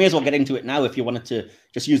 So you may as well get into it now if you wanted to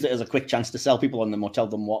just use it as a quick chance to sell people on them or tell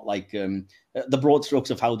them what the broad strokes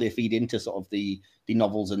of how they feed into sort of the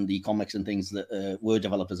novels and the comics and things that were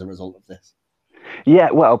developed as a result of this. Yeah,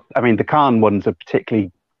 well, I mean, the Khan ones are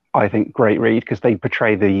particularly, I think, great read because they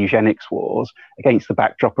portray the eugenics wars against the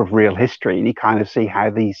backdrop of real history, and you kind of see how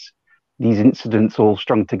these incidents all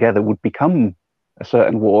strung together would become a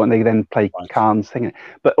certain war, and they then play Khan's thing.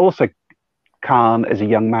 But also, Khan, as a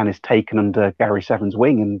young man, is taken under Gary 7's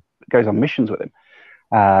wing and goes on missions with him,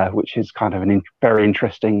 which is kind of a very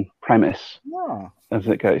interesting premise as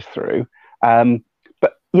it goes through.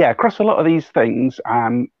 But yeah, across a lot of these things,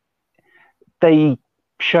 they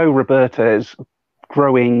show Roberta as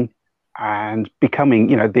growing and becoming,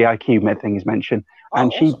 the IQ med thing is mentioned,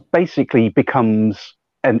 and awesome. She basically becomes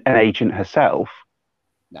an agent herself.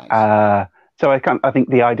 Nice. So I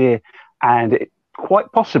think the idea, and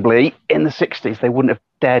quite possibly in the 60s, they wouldn't have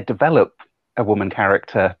dared develop a woman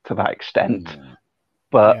character to that extent.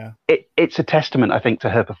 But it's a testament, I think,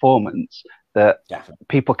 to her performance that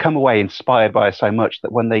people come away inspired by her so much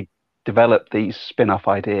that when they develop these spin-off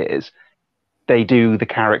ideas, they do the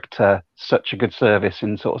character such a good service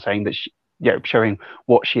in sort of saying that showing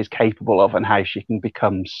what she is capable of and how she can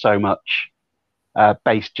become so much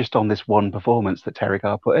based just on this one performance that Terry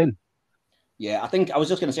Garr put in. Yeah, I was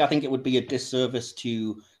just going to say, I think it would be a disservice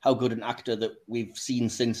to how good an actor that we've seen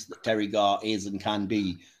since that Terry Garr is and can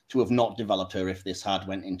be to have not developed her if this had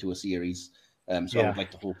went into a series. I would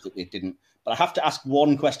like to hope that it didn't. But I have to ask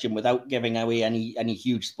one question without giving away any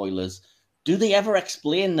huge spoilers. Do they ever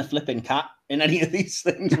explain the flipping cat in any of these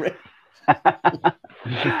things, Rick?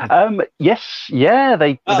 Yes,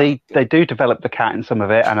 they do develop the cat in some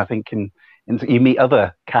of it, and I think in you meet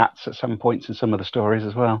other cats at some points in some of the stories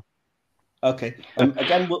as well. Okay.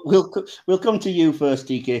 Again, we'll come to you first,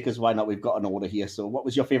 TK, because why not? We've got an order here. So, what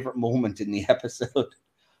was your favourite moment in the episode?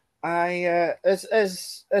 I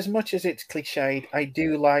as much as it's cliched, I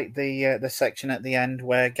do like the section at the end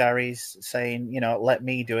where Gary's saying, let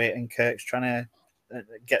me do it, and Kirk's trying to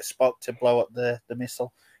get Spock to blow up the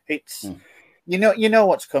missile. It's you know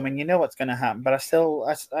what's coming, you know what's going to happen, but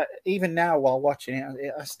I even now while watching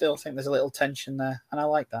it, I still think there's a little tension there, and I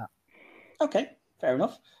like that. Okay, fair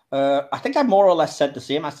enough. I think I more or less said the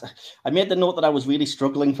same. I made the note that I was really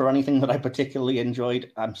struggling for anything that I particularly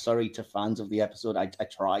enjoyed. I'm sorry to fans of the episode. I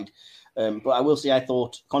tried. But I will say I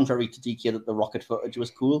thought, contrary to DK, that the rocket footage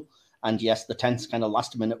was cool. And yes, the tense kind of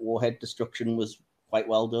last-minute warhead destruction was quite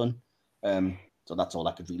well done. So that's all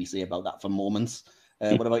I could really say about that for moments.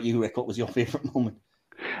 What about you, Rick? What was your favourite moment?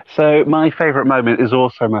 So my favourite moment is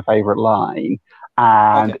also my favourite line.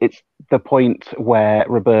 And it's the point where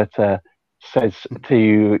Roberta says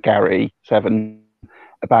to Gary 7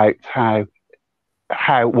 about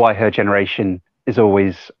why her generation is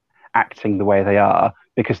always acting the way they are,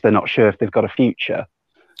 because they're not sure if they've got a future.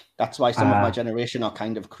 That's why some of my generation are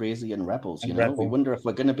kind of crazy and rebels, you know? We wonder if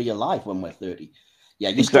we're going to be alive when we're 30. Yeah,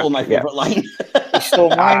 you stole my favourite line. You stole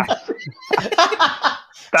mine.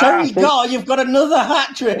 Terry Gar, you've got another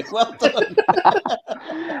hat trick. Well done.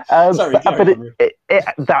 Sorry, but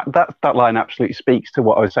that line absolutely speaks to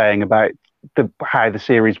what I was saying about why the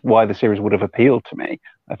series would have appealed to me.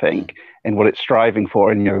 I think in what it's striving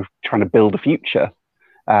for, and trying to build a future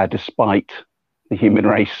despite the human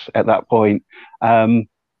race at that point. And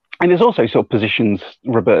it also sort of positions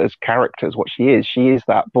Roberta's character as what she is. She is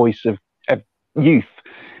that voice of youth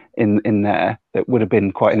in there that would have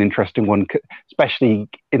been quite an interesting one, especially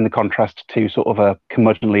in the contrast to sort of a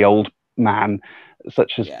curmudgeonly old man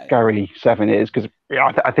such as Gary 7 is, because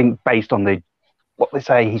I think based on what they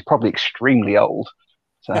say, he's probably extremely old,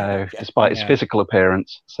 so despite his physical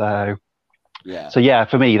appearance. So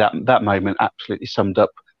for me, that moment absolutely summed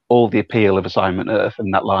up all the appeal of Assignment Earth,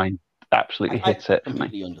 and that line absolutely hits it. I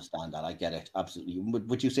completely understand that. I get it. Absolutely.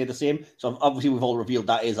 Would you say the same? So obviously we've all revealed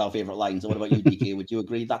that is our favourite line. So what about you, DK? Would you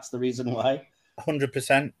agree that's the reason why?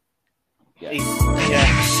 100%. Yeah.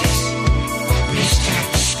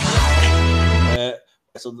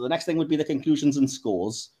 So the next thing would be the conclusions and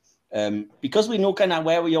scores. Because we know kind of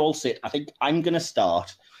where we all sit, I think I'm going to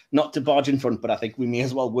start, not to barge in front, but I think we may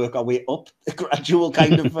as well work our way up the gradual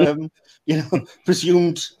kind of,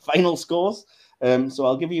 presumed final scores. So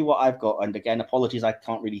I'll give you what I've got. And again, apologies, I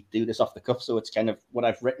can't really do this off the cuff. So it's kind of what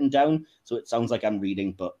I've written down. So it sounds like I'm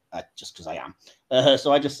reading, but just because I am.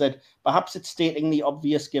 So I just said, perhaps it's stating the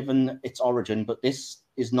obvious given its origin, but this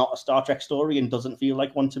is not a Star Trek story and doesn't feel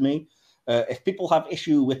like one to me. If people have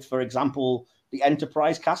issue with, for example, the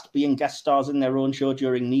Enterprise cast being guest stars in their own show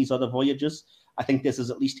during these other voyages, I think this is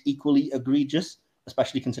at least equally egregious,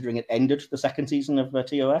 especially considering it ended the second season of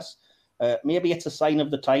TOS. Maybe it's a sign of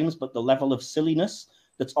the times, but the level of silliness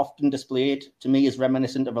that's often displayed to me is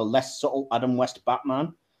reminiscent of a less subtle Adam West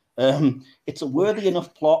Batman. It's a worthy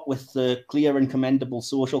enough plot with the clear and commendable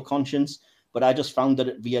social conscience, but I just found that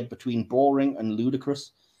it veered between boring and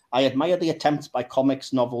ludicrous. I admire the attempts by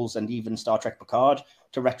comics, novels, and even Star Trek Picard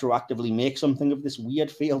to retroactively make something of this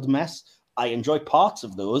weird failed mess. I enjoy parts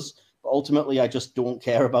of those, but ultimately I just don't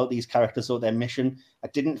care about these characters or their mission. I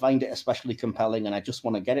didn't find it especially compelling, and I just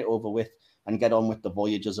want to get it over with and get on with the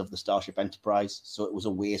voyages of the Starship Enterprise. So it was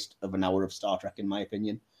a waste of an hour of Star Trek, in my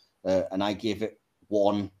opinion. And I gave it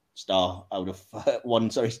 1 star out of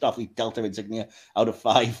Starfleet Delta insignia out of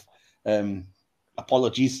 5.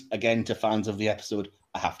 Apologies again to fans of the episode.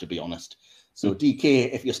 I have to be honest. So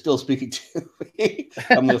DK, if you're still speaking to me,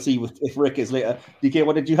 and we'll see if Rick is later. DK,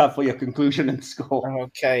 what did you have for your conclusion and score?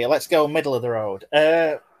 Okay, let's go middle of the road.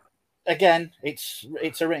 Again, it's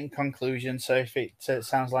a written conclusion, so if it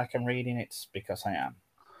sounds like I'm reading, it's because I am.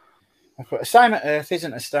 Assignment Earth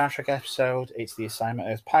isn't a Star Trek episode. It's the Assignment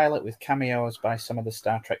Earth pilot with cameos by some of the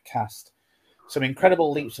Star Trek cast. Some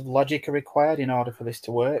incredible leaps of logic are required in order for this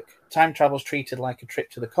to work. Time travel's treated like a trip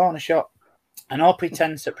to the corner shop, and all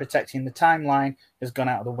pretense at protecting the timeline has gone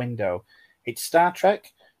out of the window. It's Star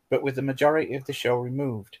Trek, but with the majority of the show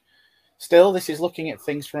removed. Still, this is looking at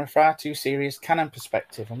things from a far too serious canon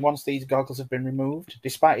perspective, and once these goggles have been removed,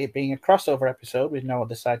 despite it being a crossover episode with no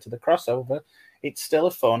other side to the crossover, it's still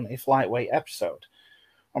a fun, if lightweight, episode.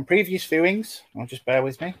 On previous viewings, just bear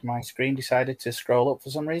with me, my screen decided to scroll up for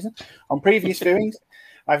some reason. On previous viewings,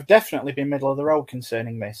 I've definitely been middle of the road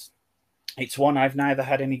concerning this. It's one I've neither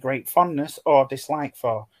had any great fondness or dislike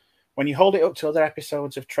for. When you hold it up to other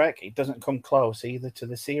episodes of Trek, it doesn't come close either to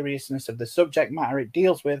the seriousness of the subject matter it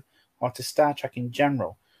deals with or to Star Trek in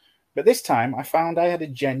general. But this time, I found I had a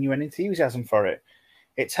genuine enthusiasm for it.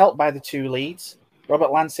 It's helped by the two leads,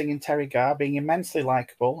 Robert Lansing and Terry Garr, being immensely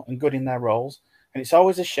likeable and good in their roles, and it's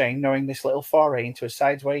always a shame knowing this little foray into a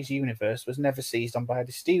sideways universe was never seized on by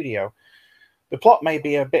the studio. The plot may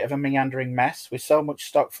be a bit of a meandering mess, with so much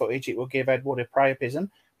stock footage it will give Ed Wood a priapism,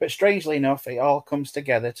 but strangely enough, it all comes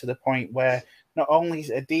together to the point where not only is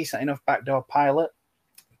it a decent enough backdoor pilot,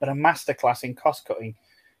 but a masterclass in cost-cutting.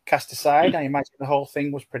 Cast aside, I imagine the whole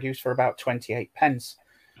thing was produced for about 28 pence.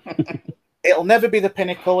 It'll never be the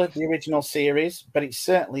pinnacle of the original series, but it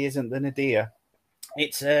certainly isn't the nadir.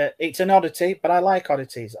 It's an oddity, but I like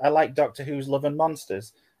oddities. I like Doctor Who's Love and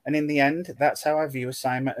Monsters. And in the end, that's how I view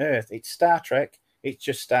Assignment Earth. It's Star Trek, it's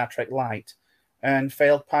just Star Trek Light. And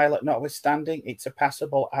failed pilot notwithstanding, it's a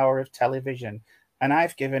passable hour of television. And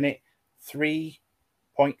I've given it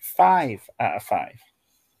 3.5 out of 5.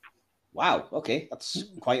 Wow, okay. That's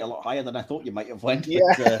quite a lot higher than I thought you might have went. Yeah,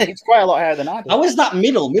 but, it's quite a lot higher than I did. How is that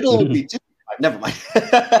middle? Middle would be 2. Never mind.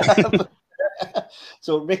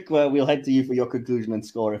 So, Rick, we'll head to you for your conclusion and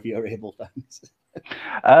score if you're able. Thanks.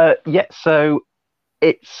 So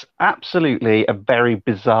it's absolutely a very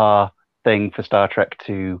bizarre thing for Star Trek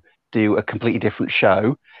to do a completely different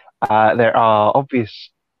show. There are obvious,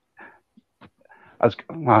 the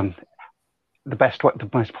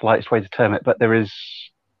most politest way to term it, but there is,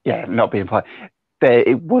 not being polite.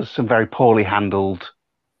 It was some very poorly handled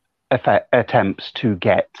attempts to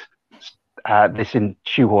get this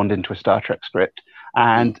shoehorned into a Star Trek script,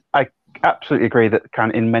 and I absolutely agree that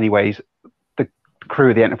in many ways the crew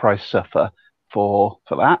of the Enterprise suffer for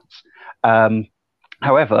that.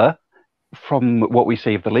 However, from what we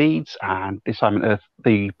see of the leads and the Assignment Earth,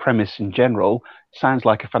 the premise in general sounds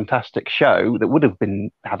like a fantastic show that would have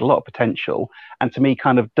had a lot of potential, and to me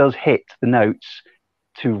kind of does hit the notes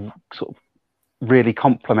to sort of really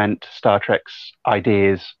complement Star Trek's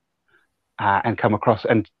ideas and come across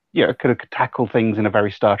and could have tackled things in a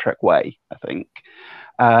very Star Trek way, I think.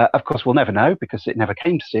 Of course, we'll never know because it never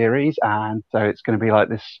came to series, and so it's going to be like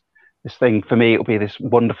this thing. For me, it'll be this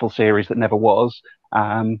wonderful series that never was,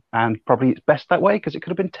 and probably it's best that way because it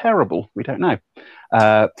could have been terrible. We don't know.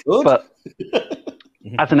 But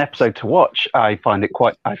as an episode to watch, I find it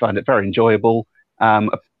very enjoyable. I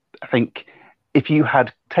think if you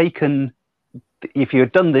had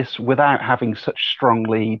done this without having such strong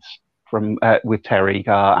leads from with Terry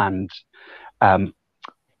Garr and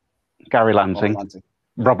Gary Lansing,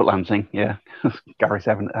 Robert Lansing, Gary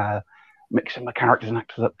Seven, mixing the characters and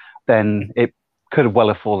actors up, then it could have well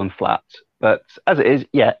have fallen flat. But as it is,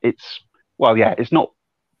 it's not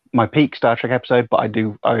my peak Star Trek episode, but I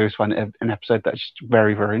always find it an episode that's just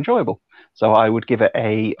very, very enjoyable. So I would give it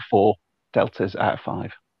a 4 deltas out of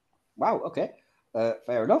 5. Wow, okay.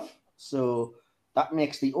 Fair enough. So that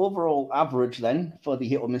makes the overall average then for the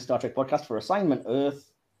Hit or Miss Star Trek podcast for Assignment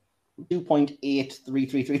Earth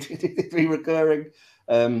 2.833333 recurring.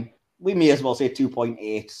 We may as well say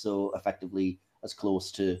 2.8, so effectively as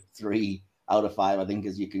close to 3 out of 5, I think,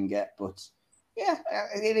 as you can get. But yeah,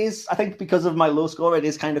 it is. I think because of my low score, it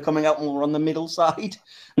is kind of coming out more on the middle side.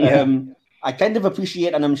 Yeah. I kind of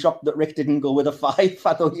appreciate, and I'm shocked that Rick didn't go with a 5. I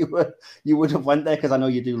thought you would have went there because I know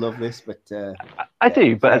you do love this, but I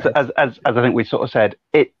do. But as I think we sort of said,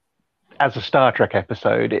 it as a Star Trek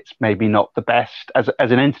episode, it's maybe not the best. As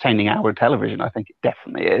an entertaining hour of television, I think it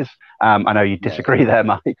definitely is. I know you disagree there,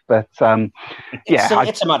 Mike, but it's a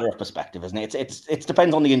matter of perspective, isn't it? It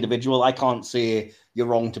depends on the individual. I can't say you're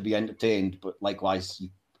wrong to be entertained, but likewise,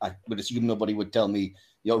 I would assume nobody would tell me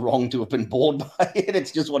you're wrong to have been bored by it.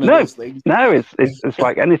 It's just one of those things. No, it's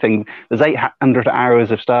like anything. There's 800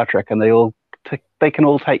 hours of Star Trek, and they can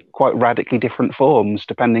all take quite radically different forms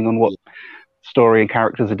depending on what story and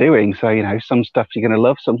characters are doing. So some stuff you're going to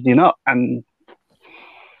love, some you're not, and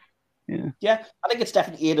I think it's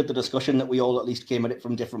definitely aided the discussion that we all at least came at it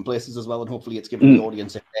from different places as well, and hopefully it's given the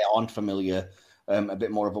audience, if they aren't familiar, a bit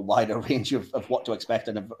more of a wider range of what to expect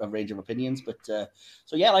and a range of opinions. But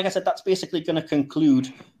like I said, that's basically going to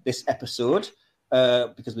conclude this episode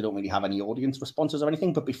because we don't really have any audience responses or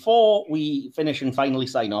anything. But before we finish and finally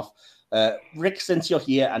sign off, Rick, since you're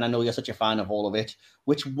here and I know you're such a fan of all of it,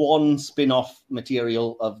 which one spin-off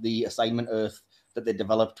material of the Assignment Earth that they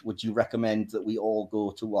developed would you recommend that we all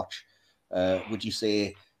go to watch? Would you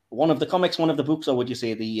say one of the comics, one of the books, or would you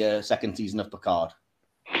say the second season of Picard?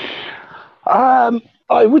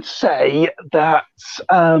 I would say that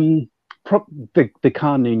the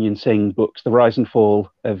Khan Noonien Singh books, the Rise and Fall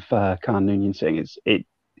of Khan Noonien Singh,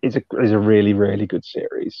 is a really, really good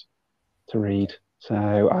series to read. So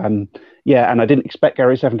and I didn't expect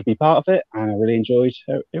Gary Seven to be part of it, and I really enjoyed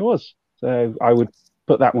how it was. So I would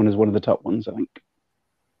put that one as one of the top ones, I think.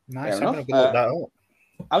 Nice. Fair I'm enough. going to look that up.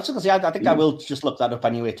 I was just going to say, I think I will just look that up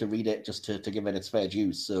anyway to read it, just to give it its fair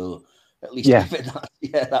due. So at least give it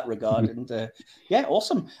that regard. And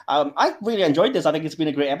awesome. I really enjoyed this. I think it's been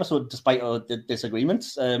a great episode, despite our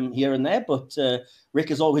disagreements here and there. But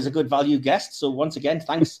Rick is always a good value guest. So once again,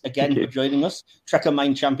 thanks again for joining us, Trekker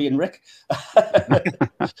Mind champion Rick.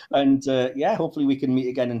 And hopefully we can meet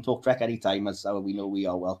again and talk Trek anytime, as we know we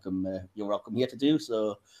are welcome. You're welcome here to do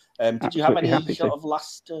so. Did you have any sort of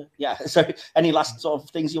last, any last sort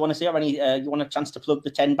of things you want to say, or any you want a chance to plug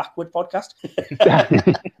the 10 Backward podcast?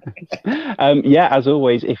 As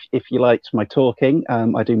always, if you liked my talking,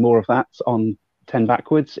 I do more of that on 10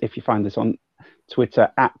 Backwards. If you find this on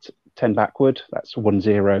Twitter at 10 Backward, that's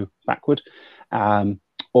 10 backward,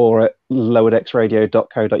 or at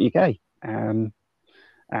lowerdexradio.co.uk. And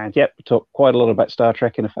we talk quite a lot about Star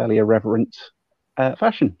Trek in a fairly irreverent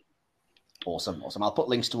fashion. Awesome. I'll put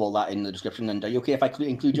links to all that in the description. And are you okay if I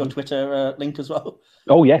include your Twitter link as well?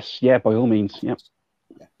 Oh, yes. Yeah, by all means. Yep.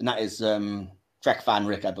 Yeah. And that is Trek Fan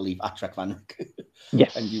Rick, I believe, at Trek Fan Rick.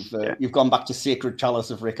 Yes. And you've gone back to Sacred Chalice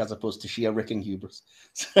of Rick as opposed to sheer Ricking hubris.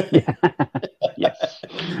 Yes.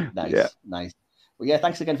 Nice. Well,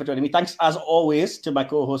 thanks again for joining me. Thanks, as always, to my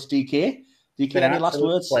co-host, DK. DK, any last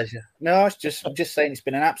words? Pleasure. No, I'm just saying it's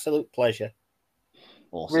been an absolute pleasure.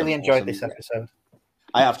 Awesome. Really enjoyed this episode.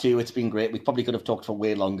 I have too. It's been great. We probably could have talked for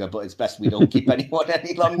way longer, but it's best we don't keep anyone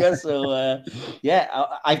any longer. So,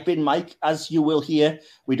 I've been Mike. As you will hear,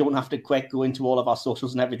 we don't have to quite go into all of our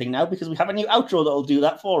socials and everything now because we have a new outro that will do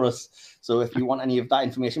that for us. So if you want any of that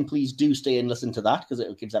information, please do stay and listen to that because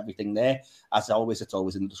it gives everything there. As always, it's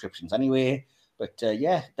always in the descriptions anyway. But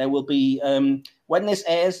there will be, when this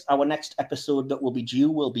airs, our next episode that will be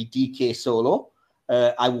due will be DK Solo.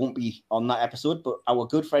 I won't be on that episode, but our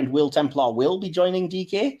good friend Will Templar will be joining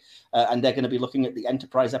DK, and they're going to be looking at the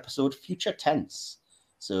Enterprise episode Future Tense.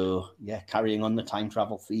 So, carrying on the time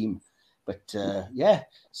travel theme. But,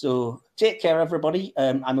 so take care, everybody.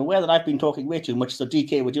 I'm aware that I've been talking way too much, so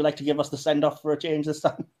DK, would you like to give us the send-off for a change this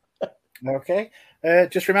time? Okay.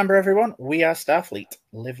 Just remember, everyone, we are Starfleet.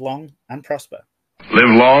 Live long and prosper. Live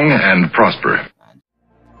long and prosper.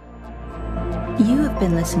 You have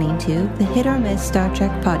been listening to the Hit or Miss Star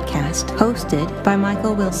Trek podcast, hosted by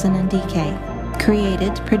Michael Wilson and DK.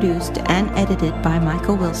 Created, produced, and edited by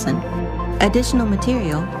Michael Wilson. Additional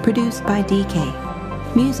material produced by DK.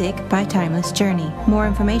 Music by Timeless Journey. More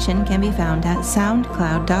information can be found at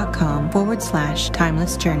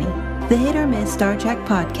soundcloud.com/Timeless Journey. The Hit or Miss Star Trek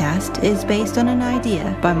podcast is based on an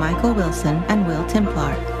idea by Michael Wilson and Will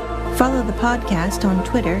Templar. Follow the podcast on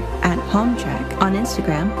Twitter at HoMTrek, on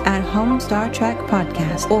Instagram at HoM Star Trek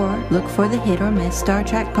Podcast, or look for the Hit or Miss Star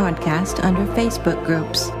Trek Podcast under Facebook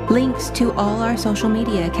groups. Links to all our social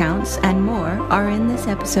media accounts and more are in this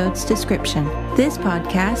episode's description. This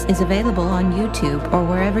podcast is available on YouTube or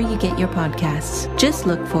wherever you get your podcasts. Just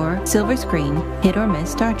look for Silver Screen Hit or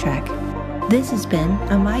Miss Star Trek. This has been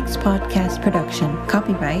a Mike's Podcast production,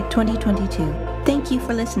 copyright 2022. Thank you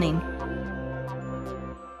for listening.